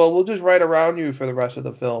 okay, well, we'll just write around you for the rest of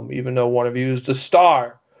the film, even though one of you is the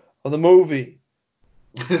star of the movie.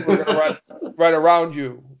 We're going to write around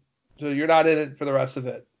you, so you're not in it for the rest of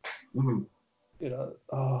it.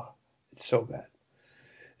 It's so bad.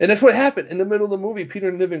 And that's what happened. In the middle of the movie,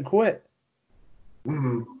 Peter Niven quit.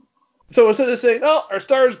 So instead of saying, oh, our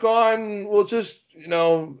star's gone, we'll just,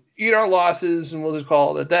 eat our losses and we'll just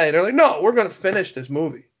call it a day, they're like, no, we're going to finish this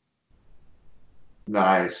movie.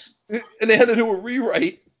 Nice. And they had to do a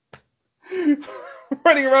rewrite,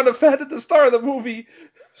 running around the fact that the star of the movie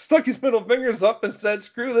stuck his middle fingers up and said,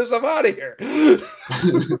 screw this, I'm out of here. I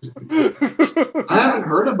haven't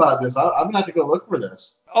heard about this. I'm going to have to go look for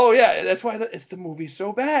this. Oh, yeah, that's why the movie's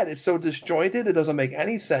so bad. It's so disjointed, it doesn't make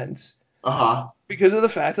any sense. Because of the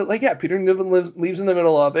fact that, Peter Niven leaves in the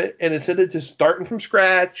middle of it, and instead of just starting from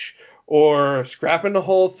scratch or scrapping the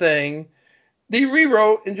whole thing, they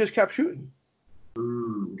rewrote and just kept shooting.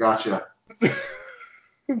 Gotcha.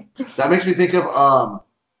 That makes me think of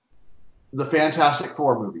the Fantastic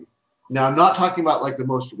Four movie. Now, I'm not talking about the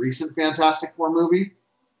most recent Fantastic Four movie,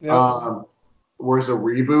 where it's a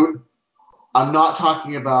reboot. I'm not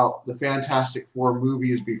talking about the Fantastic Four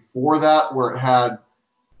movies before that, where it had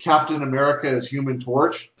Captain America as Human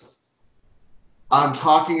Torch. I'm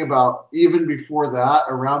talking about even before that,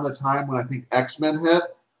 around the time when I think X-Men hit,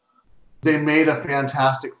 they made a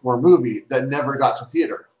Fantastic Four movie that never got to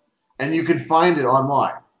theater. And you can find it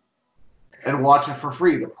online and watch it for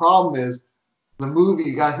free. The problem is the movie,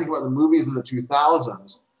 you got to think about the movies in the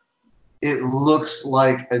 2000s. It looks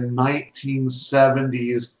like a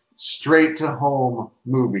 1970s straight-to-home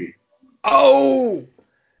movie. Oh!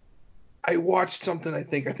 I watched something, I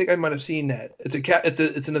think I might have seen that.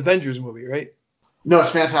 It's an Avengers movie, right? No,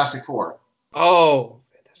 it's Fantastic Four. Oh,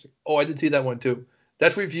 fantastic. Oh, I did see that one too.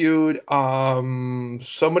 That's reviewed.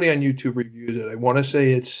 Somebody on YouTube reviews it. I want to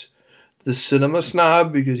say it's the Cinema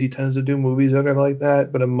Snob, because he tends to do movies that are like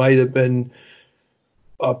that, but it might have been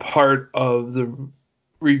a part of the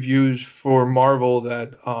reviews for Marvel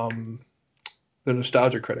that the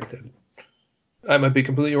Nostalgia Critic did. I might be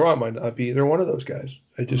completely wrong. Might not be either one of those guys.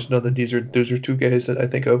 I just know that those are two guys that I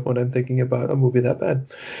think of when I'm thinking about a movie that bad.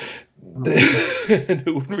 And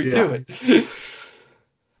who would review it?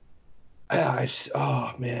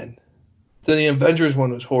 Oh man. Then the Avengers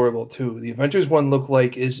one was horrible too. The Avengers one looked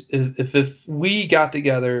like if we got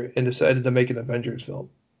together and decided to make an Avengers film.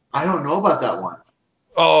 I don't know about that one.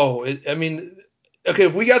 Oh, I mean, okay,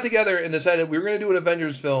 if we got together and decided we were going to do an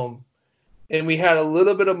Avengers film and we had a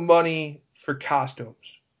little bit of money for costumes.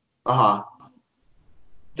 Uh-huh.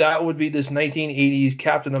 That would be this 1980s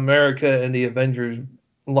Captain America and the Avengers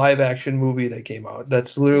live action movie that came out.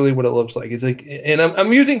 That's literally what it looks like. It's like, and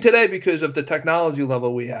I'm using today because of the technology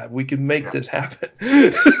level we have. We can make this happen.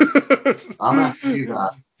 I'm gonna have to see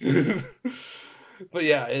that. But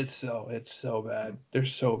yeah, it's so bad. They're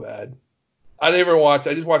so bad. I never watched.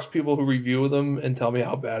 I just watched people who review them and tell me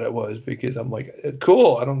how bad it was because I'm like,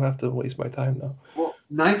 cool. I don't have to waste my time now. Well,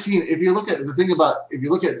 if you look at it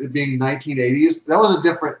being 1980s, that was a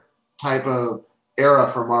different type of era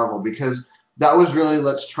for Marvel because that was really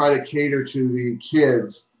let's try to cater to the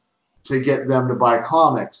kids to get them to buy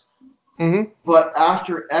comics. Mm-hmm. But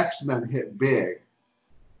after X-Men hit big,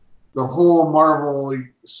 the whole Marvel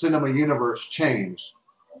cinema universe changed.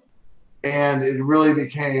 And it really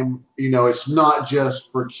became, it's not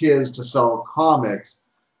just for kids to sell comics.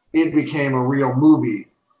 It became a real movie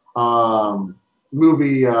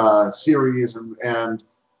series and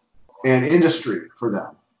industry for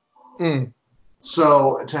them. Mm.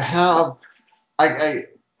 So to have, I'm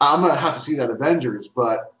gonna have to see that Avengers,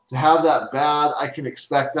 but to have that bad, I can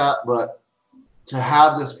expect that. But to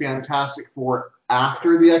have this Fantastic Four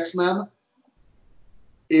after the X-Men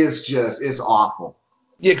it's awful.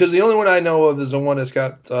 Yeah, because the only one I know of is the one that's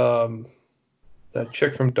got that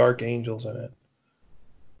chick from Dark Angels in it.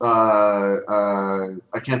 I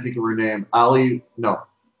can't think of her name. Ali, no.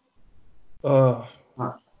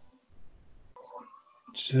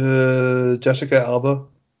 Jessica Alba.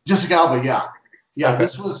 Jessica Alba, yeah. Yeah, Okay.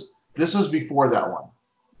 this was before that one.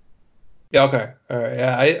 Yeah, okay. All right.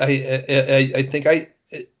 Yeah, I think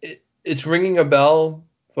it's ringing a bell,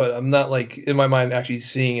 but I'm not like in my mind actually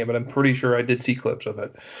seeing it, but I'm pretty sure I did see clips of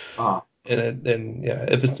it. Uh-huh. And yeah,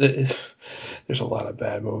 there's a lot of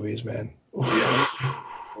bad movies, man. Yeah,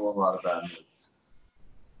 a lot of bad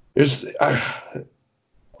movies.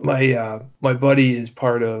 My buddy is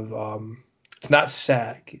part of it's not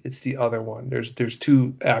SAG, it's the other one. There's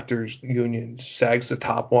two actors unions. SAG's the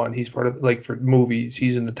top one. He's part of like for movies.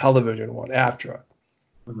 He's in the television one. AFTRA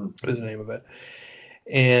is the name of it.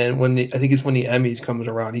 And I think it's when the Emmys comes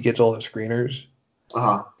around, he gets all the screeners.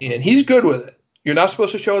 Uh-huh. And he's good with it. You're not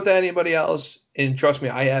supposed to show it to anybody else. And trust me,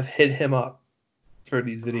 I have hit him up for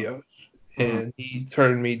these videos. And he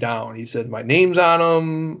turned me down. He said, my name's on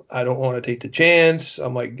them. I don't want to take the chance.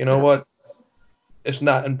 I'm like, you know what? It's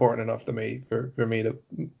not important enough to me for me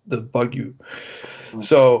to bug you.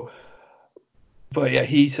 So, but yeah,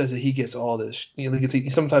 he says that he gets all this.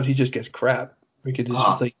 Sometimes he just gets crap. Because it's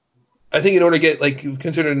just like, I think in order to get like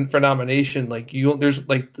considered for nomination, like there's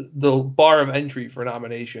like the bar of entry for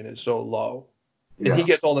nomination is so low. And he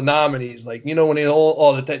gets all the nominees, like when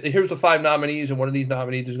here's the 5 nominees and one of these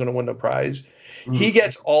nominees is going to win the prize. He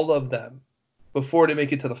gets all of them before they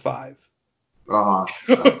make it to the 5.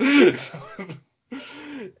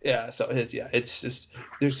 Yeah, so it's just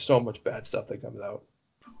there's so much bad stuff that comes out.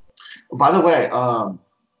 By the way,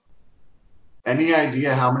 any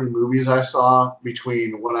idea how many movies I saw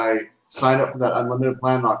between when I signed up for that unlimited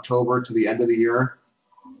plan in October to the end of the year?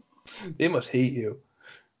 They must hate you.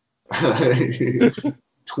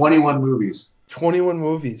 21 movies. 21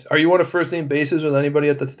 movies. Are you on a first name basis with anybody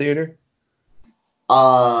at the theater?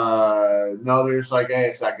 No, they're just like, hey,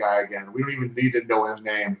 it's that guy again. We don't even need to know his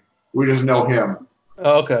name. We just know him.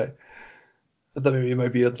 Okay. I thought maybe you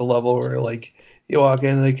might be at the level where like you walk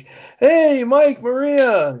in like, hey, Mike,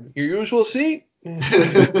 Maria, your usual seat? Got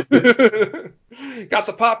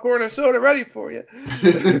the popcorn and soda ready for you.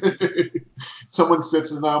 Someone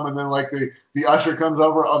sits in them and then like the usher comes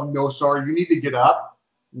over. Oh, no, sorry, you need to get up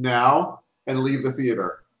now and leave the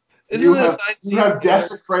theater. You have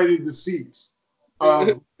desecrated the seats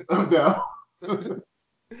of them.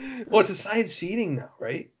 Well, it's assigned seating now,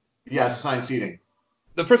 right? Yeah, it's assigned seating.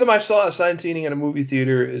 The first time I saw assigned seating in a movie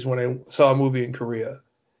theater is when I saw a movie in Korea.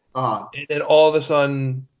 And then all of a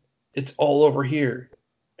sudden, it's all over here.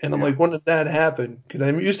 And I'm like, when did that happen? Because I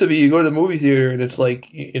used to be, you go to the movie theater and it's like,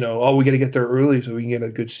 we got to get there early so we can get a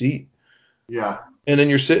good seat. Yeah. And then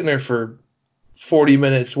you're sitting there for 40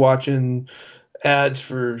 minutes watching ads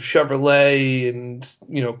for Chevrolet and,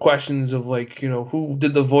 questions of like, who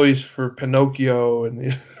did the voice for Pinocchio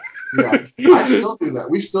and Yeah, I still do that.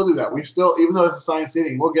 We still do that. We still, even though it's assigned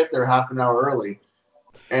seating, we'll get there half an hour early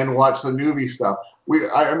and watch the newbie stuff.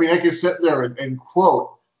 I mean, I can sit there and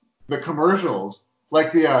quote the commercials.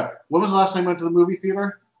 Like when was the last time you went to the movie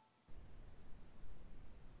theater?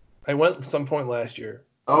 I went at some point last year.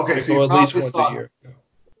 Okay, so you at least once a year.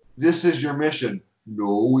 This is your mission.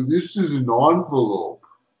 No, this is an envelope.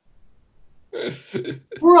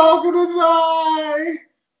 We're all gonna die.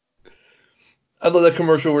 I love that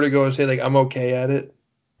commercial where they go and say, like, I'm okay at it.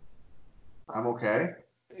 I'm okay.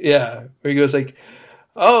 Yeah, where he goes like,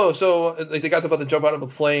 oh, so like they got about to jump out of a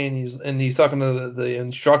plane. He's talking to the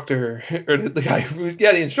instructor or the guy who's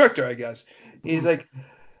the instructor, I guess. He's like,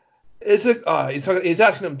 he's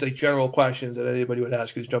asking him like general questions that anybody would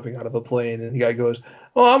ask who's jumping out of a plane, and the guy goes,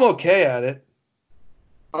 "Oh, I'm okay at it."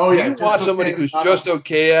 Oh yeah, you watch somebody who's just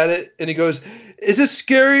okay at it, and he goes, "Is it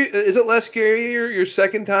scary? Is it less scary your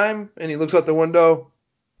second time?" And he looks out the window.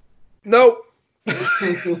 Nope. I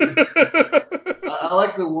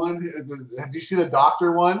like the one. Have you seen the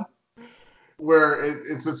doctor one? Where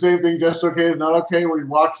it's the same thing, just okay, it's not okay. Where he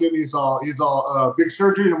walks in, he's all big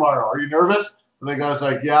surgery tomorrow. Are you nervous? And the guy's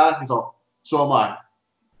like, yeah. He's all, so am I.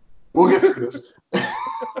 We'll get through this.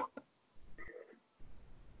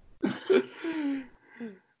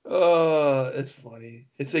 It's funny.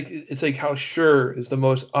 It's like how sure is the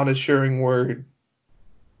most unassuring word.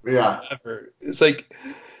 Yeah. Ever. It's like,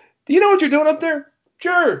 do you know what you're doing up there?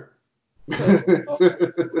 Sure.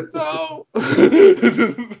 No.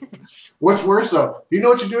 What's worse though? Do you know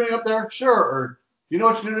what you're doing up there? Sure. Or do you know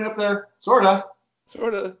what you're doing up there? Sorta.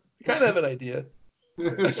 Sorta. I kind of have an idea.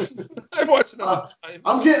 I've watched it enough times.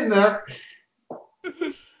 I'm getting there.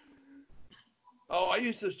 Oh, I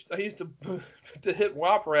used to hit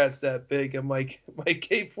WAP rats that big in my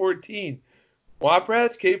K14. WAP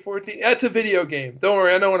rats, K14. That's a video game. Don't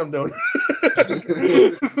worry, I know what I'm doing.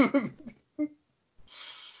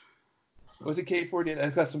 Was it K14?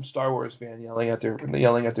 I've got some Star Wars fan yelling at their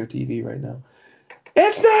TV right now.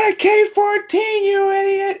 It's not a K14, you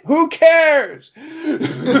idiot! Who cares?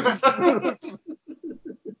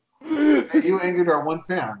 You angered our one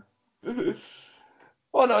fan.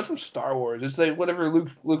 Well, no, it's from Star Wars. It's like whatever Luke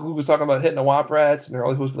was talking about hitting the WAP rats, and they're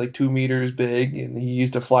always supposed to be like 2 meters big, and he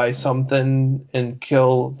used to fly something and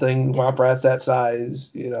kill WAP rats that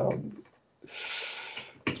size,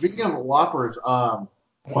 Speaking of Whoppers,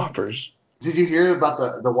 Whoppers. did you hear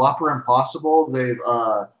about the Whopper Impossible? They've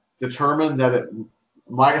determined that it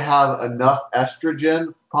might have enough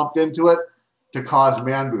estrogen pumped into it to cause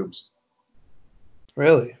man boobs.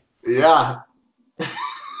 Really? Yeah.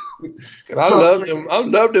 I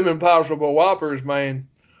loved them Impossible Whoppers, man.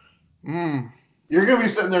 You're gonna be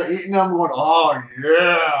sitting there eating them, going, "Oh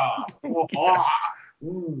yeah,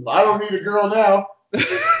 I don't need a girl now."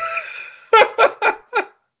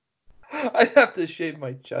 I'd have to shave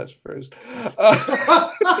my chest first.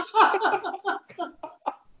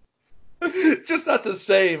 It's just not the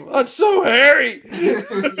same. I'm so hairy.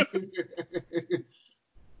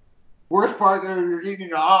 Worst part there, you're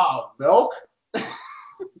eating milk.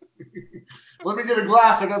 Let me get a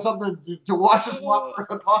glass. I got something to wash this Whopper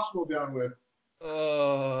Impossible down with.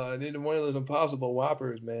 I needed one of those Impossible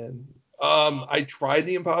Whoppers, man. I tried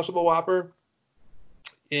the Impossible Whopper,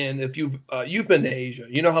 and if you've been to Asia,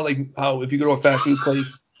 you know how if you go to a fast food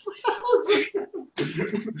place.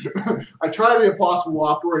 I tried the Impossible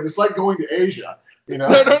Whopper, and it's like going to Asia. No.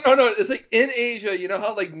 It's like in Asia, you know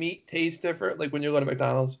how meat tastes different, like when you go to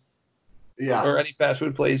McDonald's. Yeah. Or any fast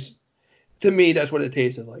food place. To me, that's what it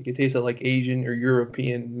tasted like. It tasted like Asian or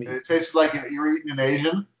European meat. It tastes like you're eating an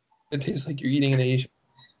Asian? It tastes like you're eating an Asian.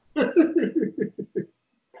 I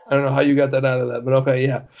don't know how you got that out of that, but okay,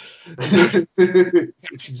 yeah.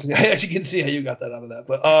 I actually can see how you got that out of that.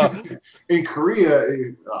 But in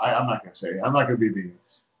Korea, I'm not gonna say. I'm not gonna be mean.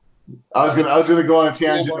 I was gonna go on a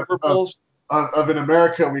tangent of in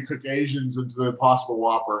America we cook Asians into the Impossible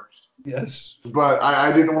Whopper. Yes. But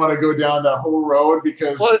I didn't want to go down that whole road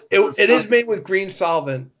because. Well, it is made with green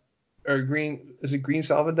solvent. Or green. Is it green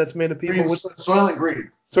solvent that's made of people? Soylent Green.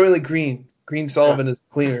 Soylent Green. Green solvent is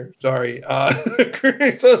cleaner. Sorry.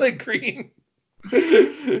 Soylent Green.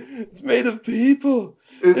 It's made of people.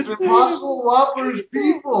 It's Impossible Whoppers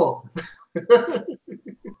people.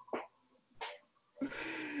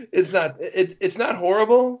 It's not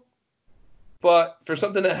horrible. But for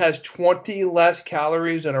something that has 20 less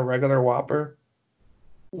calories than a regular Whopper,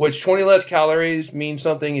 which 20 less calories means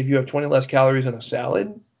something if you have 20 less calories in a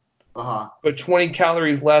salad, but 20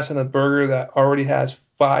 calories less in a burger that already has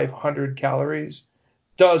 500 calories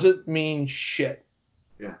doesn't mean shit.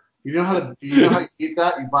 Yeah. You know how you eat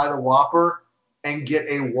that? You buy the Whopper and get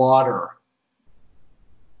a water.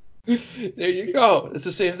 There you go. It's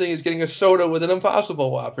the same thing as getting a soda with an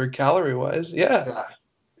Impossible Whopper, calorie-wise. Yeah.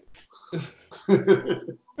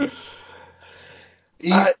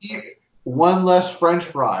 Eat one less French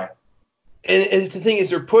fry. And the thing is,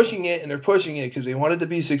 they're pushing it because they wanted to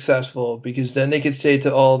be successful. Because then they could say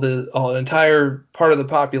to all the entire part of the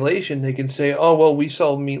population, they can say, "Oh well, we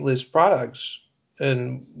sell meatless products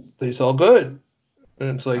and they sell good."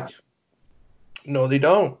 And it's like, no, they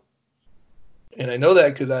don't. And I know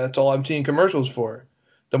that because that's all I'm seeing commercials for.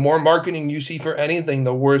 The more marketing you see for anything,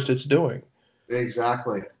 the worse it's doing.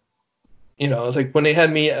 Exactly. It's like when they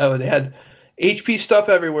had me, they had HP stuff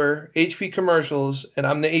everywhere, HP commercials, and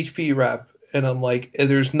I'm the HP rep. And I'm like,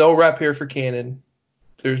 there's no rep here for Canon.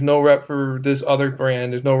 There's no rep for this other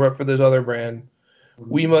brand. There's no rep for this other brand.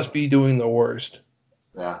 We must be doing the worst.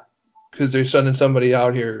 Yeah. Because they're sending somebody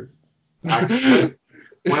out here. When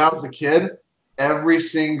I was a kid, every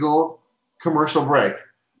single commercial break,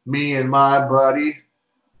 me and my buddy.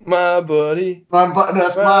 My buddy.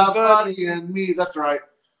 That's my buddy and me. That's right.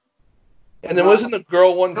 And there wasn't a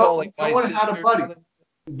girl one called like no one had a buddy.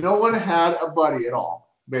 No one had a buddy at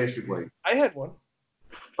all, basically. I had one.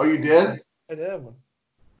 Oh, you did? I did have one.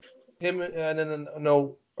 Him and then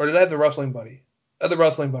no, or did I have the wrestling buddy? The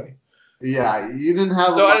wrestling buddy. Yeah, you didn't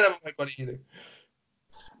have. So I didn't have my buddy either.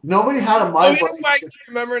 Nobody had a my buddy. I keep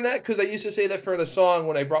remembering that because I used to say that for the song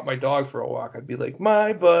when I brought my dog for a walk. I'd be like,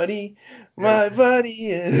 my buddy, my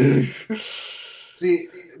buddy. See,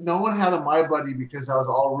 no one had a my buddy because that was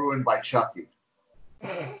all ruined by Chucky.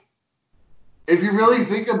 If you really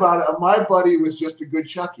think about it, a my buddy was just a good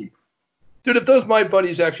Chucky. Dude, if those my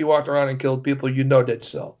buddies actually walked around and killed people, you know they'd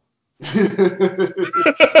sell.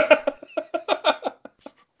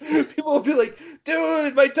 People would be like,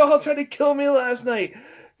 dude, my dog tried to kill me last night.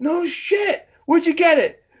 No shit. Where'd you get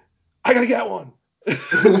it? I gotta get one.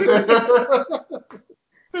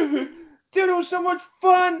 Dude, it was so much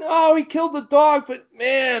fun. Oh, he killed the dog, but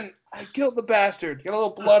man, I killed the bastard. Got a little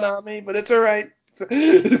blood on me, but it's all right.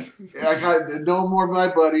 I got no more my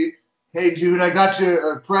buddy. Hey, dude, I got you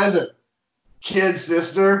a present. Kid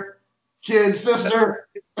sister. That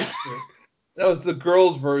was the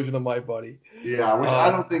girls' version of my buddy. Yeah, which I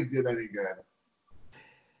don't think did any good.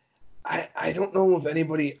 I don't know if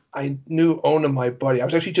anybody I knew owned a My Buddy. I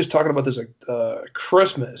was actually just talking about this at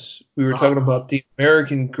Christmas. We were talking about the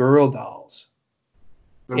American Girl dolls.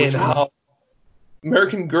 How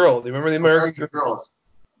American Girl. Do you remember the American Girls?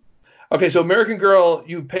 Okay, so American Girl,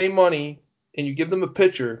 you pay money and you give them a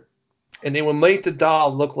picture, and they will make the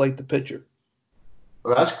doll look like the picture.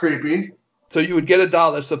 Well, that's creepy. So you would get a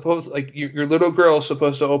doll that's supposed, like your little girl is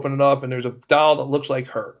supposed to open it up, and there's a doll that looks like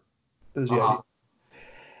her. Is the idea.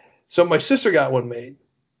 So my sister got one made.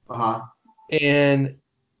 And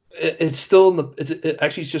it's still in the. It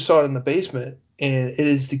actually just saw it in the basement, and it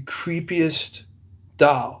is the creepiest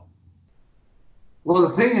doll. Well, the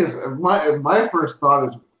thing is, my first thought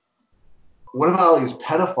is, what about all these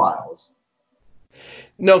pedophiles?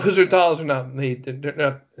 No, because their dolls are not made. They're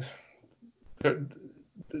not.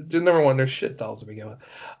 They're number one. They're shit dolls to begin with.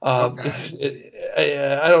 I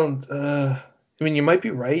don't. I mean, you might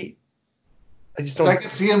be right. I just don't. So I can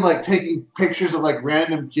see him like taking pictures of like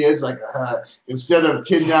random kids, like instead of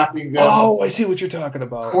kidnapping them. Oh, I see what you're talking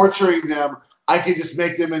about. Torturing them, I could just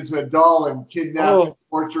make them into a doll and kidnap, and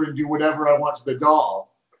torture, and do whatever I want to the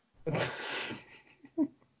doll.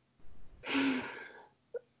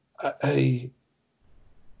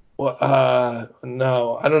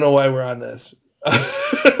 No, I don't know why we're on this.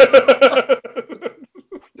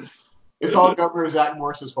 It's all Governor Zach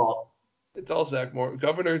Morris's fault. It's all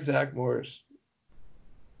Governor Zach Morris.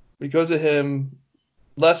 Because of him,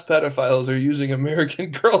 less pedophiles are using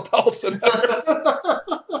American Girl dolls than ever.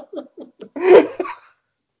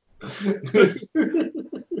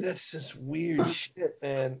 That's just weird shit,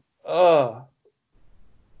 man.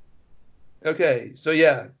 Okay, so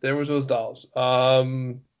yeah, there was those dolls.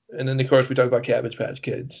 And then of course we talked about Cabbage Patch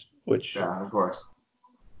Kids, which of course,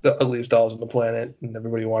 the ugliest dolls on the planet, and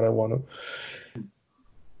everybody wanted one of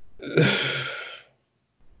them.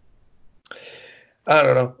 I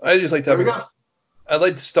don't know. I just like to I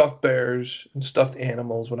liked stuffed bears and stuffed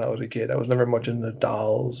animals when I was a kid. I was never much into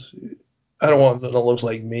dolls. I don't want one that looks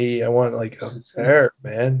like me. I want like a bear,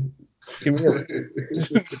 man. Give me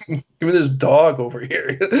this dog over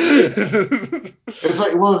here. It's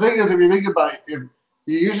like, well, the thing is, if you think about it, if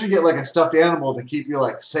you usually get like a stuffed animal to keep you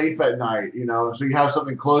like safe at night, so you have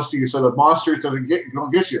something close to you, so the monsters don't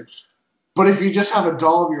get you. But if you just have a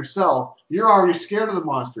doll of yourself, you're already scared of the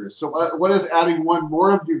monsters. So what is adding one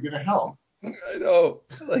more of you going to help? I know.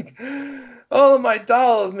 Like, my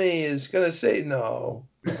doll of me is going to say no.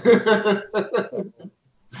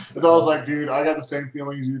 The doll's like, dude, I got the same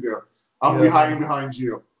feelings you do. I'm hiding behind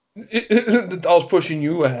you. The doll's pushing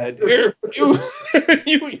you ahead. Here,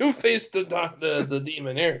 you face the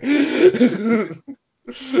demon here.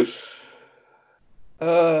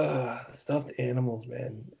 Stuffed animals,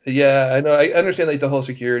 man. Yeah, I know. I understand like the whole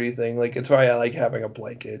security thing. Like it's why I like having a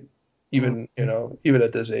blanket. Even even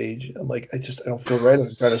at this age, I'm like I don't feel right.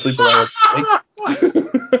 I'm trying to sleep without a blanket.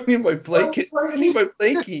 I need my blanket. I need my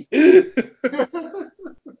blankie.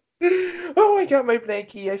 Oh, I got my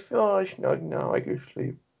blankie. I feel all snug now. I can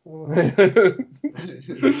sleep. I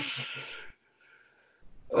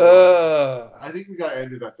think we gotta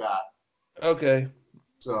end it at that. Okay.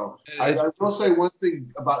 So I will say one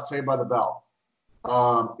thing about Saved by the Bell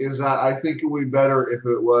is that I think it would be better if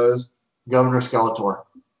it was Governor Skeletor.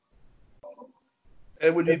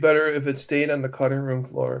 It would be better if it stayed on the cutting room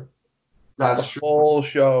floor. That's the true. whole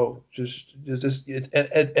show. Just it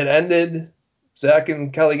ended. Zach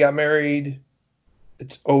and Kelly got married.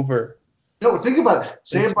 It's over. No, but think about it.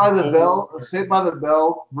 Saved by the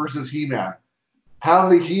Bell versus He-Man. Have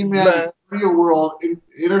the He-Man real world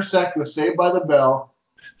intersect with Saved by the Bell,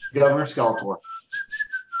 Governor Skeletor.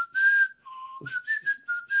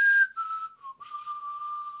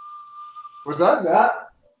 Was that?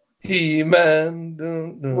 He-Man.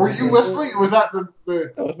 Were you whistling? Was that the?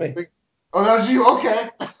 That was me. Oh, that was you. Okay.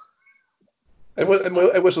 I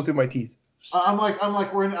whistled through my teeth. I'm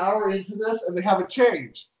like, we're an hour into this and they haven't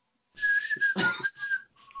changed.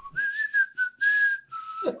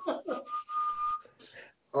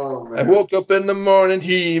 Oh man. I woke up in the morning,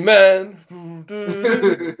 He-Man. When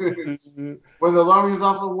the alarm is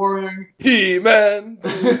off the warning. He-Man.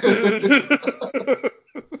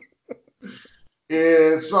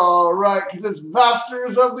 It's all right because it's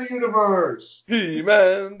Masters of the Universe.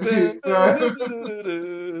 He-Man.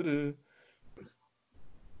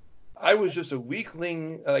 I was just a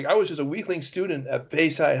weakling student at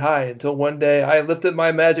Bayside High until one day I lifted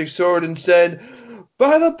my magic sword and said,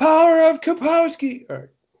 "By the power of Kapowski." All right.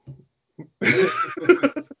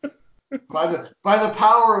 by the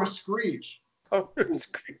power of Screech. Power of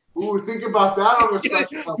Screech. Ooh, think about that on a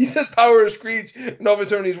special level. He says power of Screech, and all of a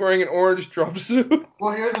sudden he's wearing an orange jumpsuit.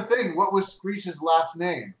 Well, here's the thing. What was Screech's last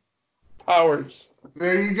name? Powers.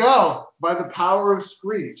 There you go. By the power of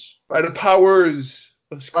Screech. By the powers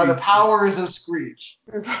of Screech. By the powers of Screech.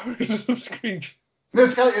 By the powers of Screech.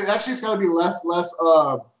 It's got to be less.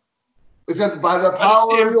 It's got by the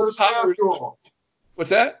powers of Samuel.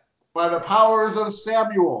 What's that? By the powers of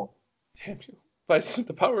Samuel. By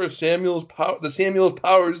the power of Samuel's power, the Samuel's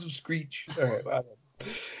powers of Screech. All right,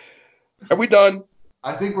 are we done?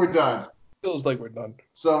 I think we're done. Feels like we're done.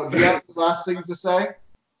 So, do you have the last things to say?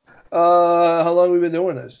 How long have we been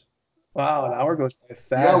doing this? Wow, an hour goes by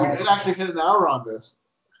fast. Yeah, we did actually hit an hour on this.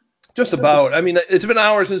 Just about. I mean, it's been an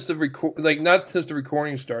hour since not since the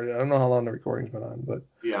recording started. I don't know how long the recording's been on, but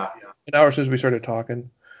yeah, an hour since we started talking.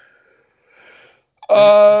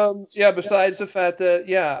 Besides the fact that,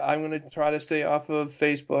 I'm going to try to stay off of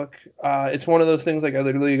Facebook. It's one of those things, like, I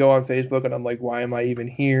literally go on Facebook and I'm like, why am I even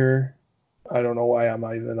here? I don't know why I'm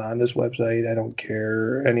even on this website. I don't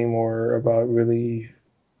care anymore about really.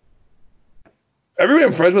 Everybody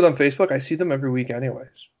I'm friends with on Facebook, I see them every week anyways.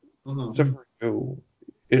 Mm-hmm. Except for you.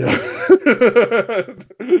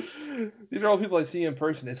 These are all people I see in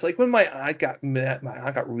person. It's like when my aunt got mad. My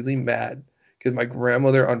aunt got really mad because my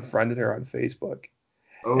grandmother unfriended her on Facebook.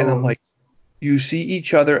 Oh. And I'm like, you see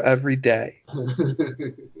each other every day.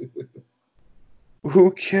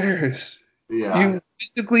 Who cares? Yeah. You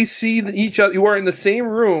physically see each other. You are in the same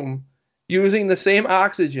room using the same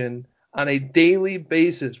oxygen on a daily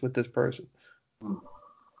basis with this person.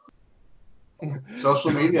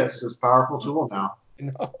 Social media is a powerful tool now.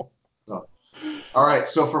 No. So, all right.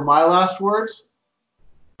 So for my last words,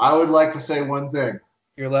 I would like to say one thing.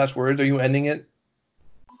 Your last words? Are you ending it?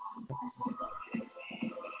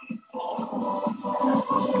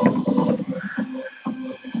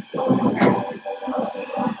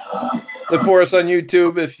 Look for us on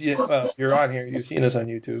YouTube if you're on here. You've seen us on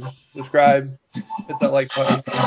YouTube. Subscribe. Hit that like button.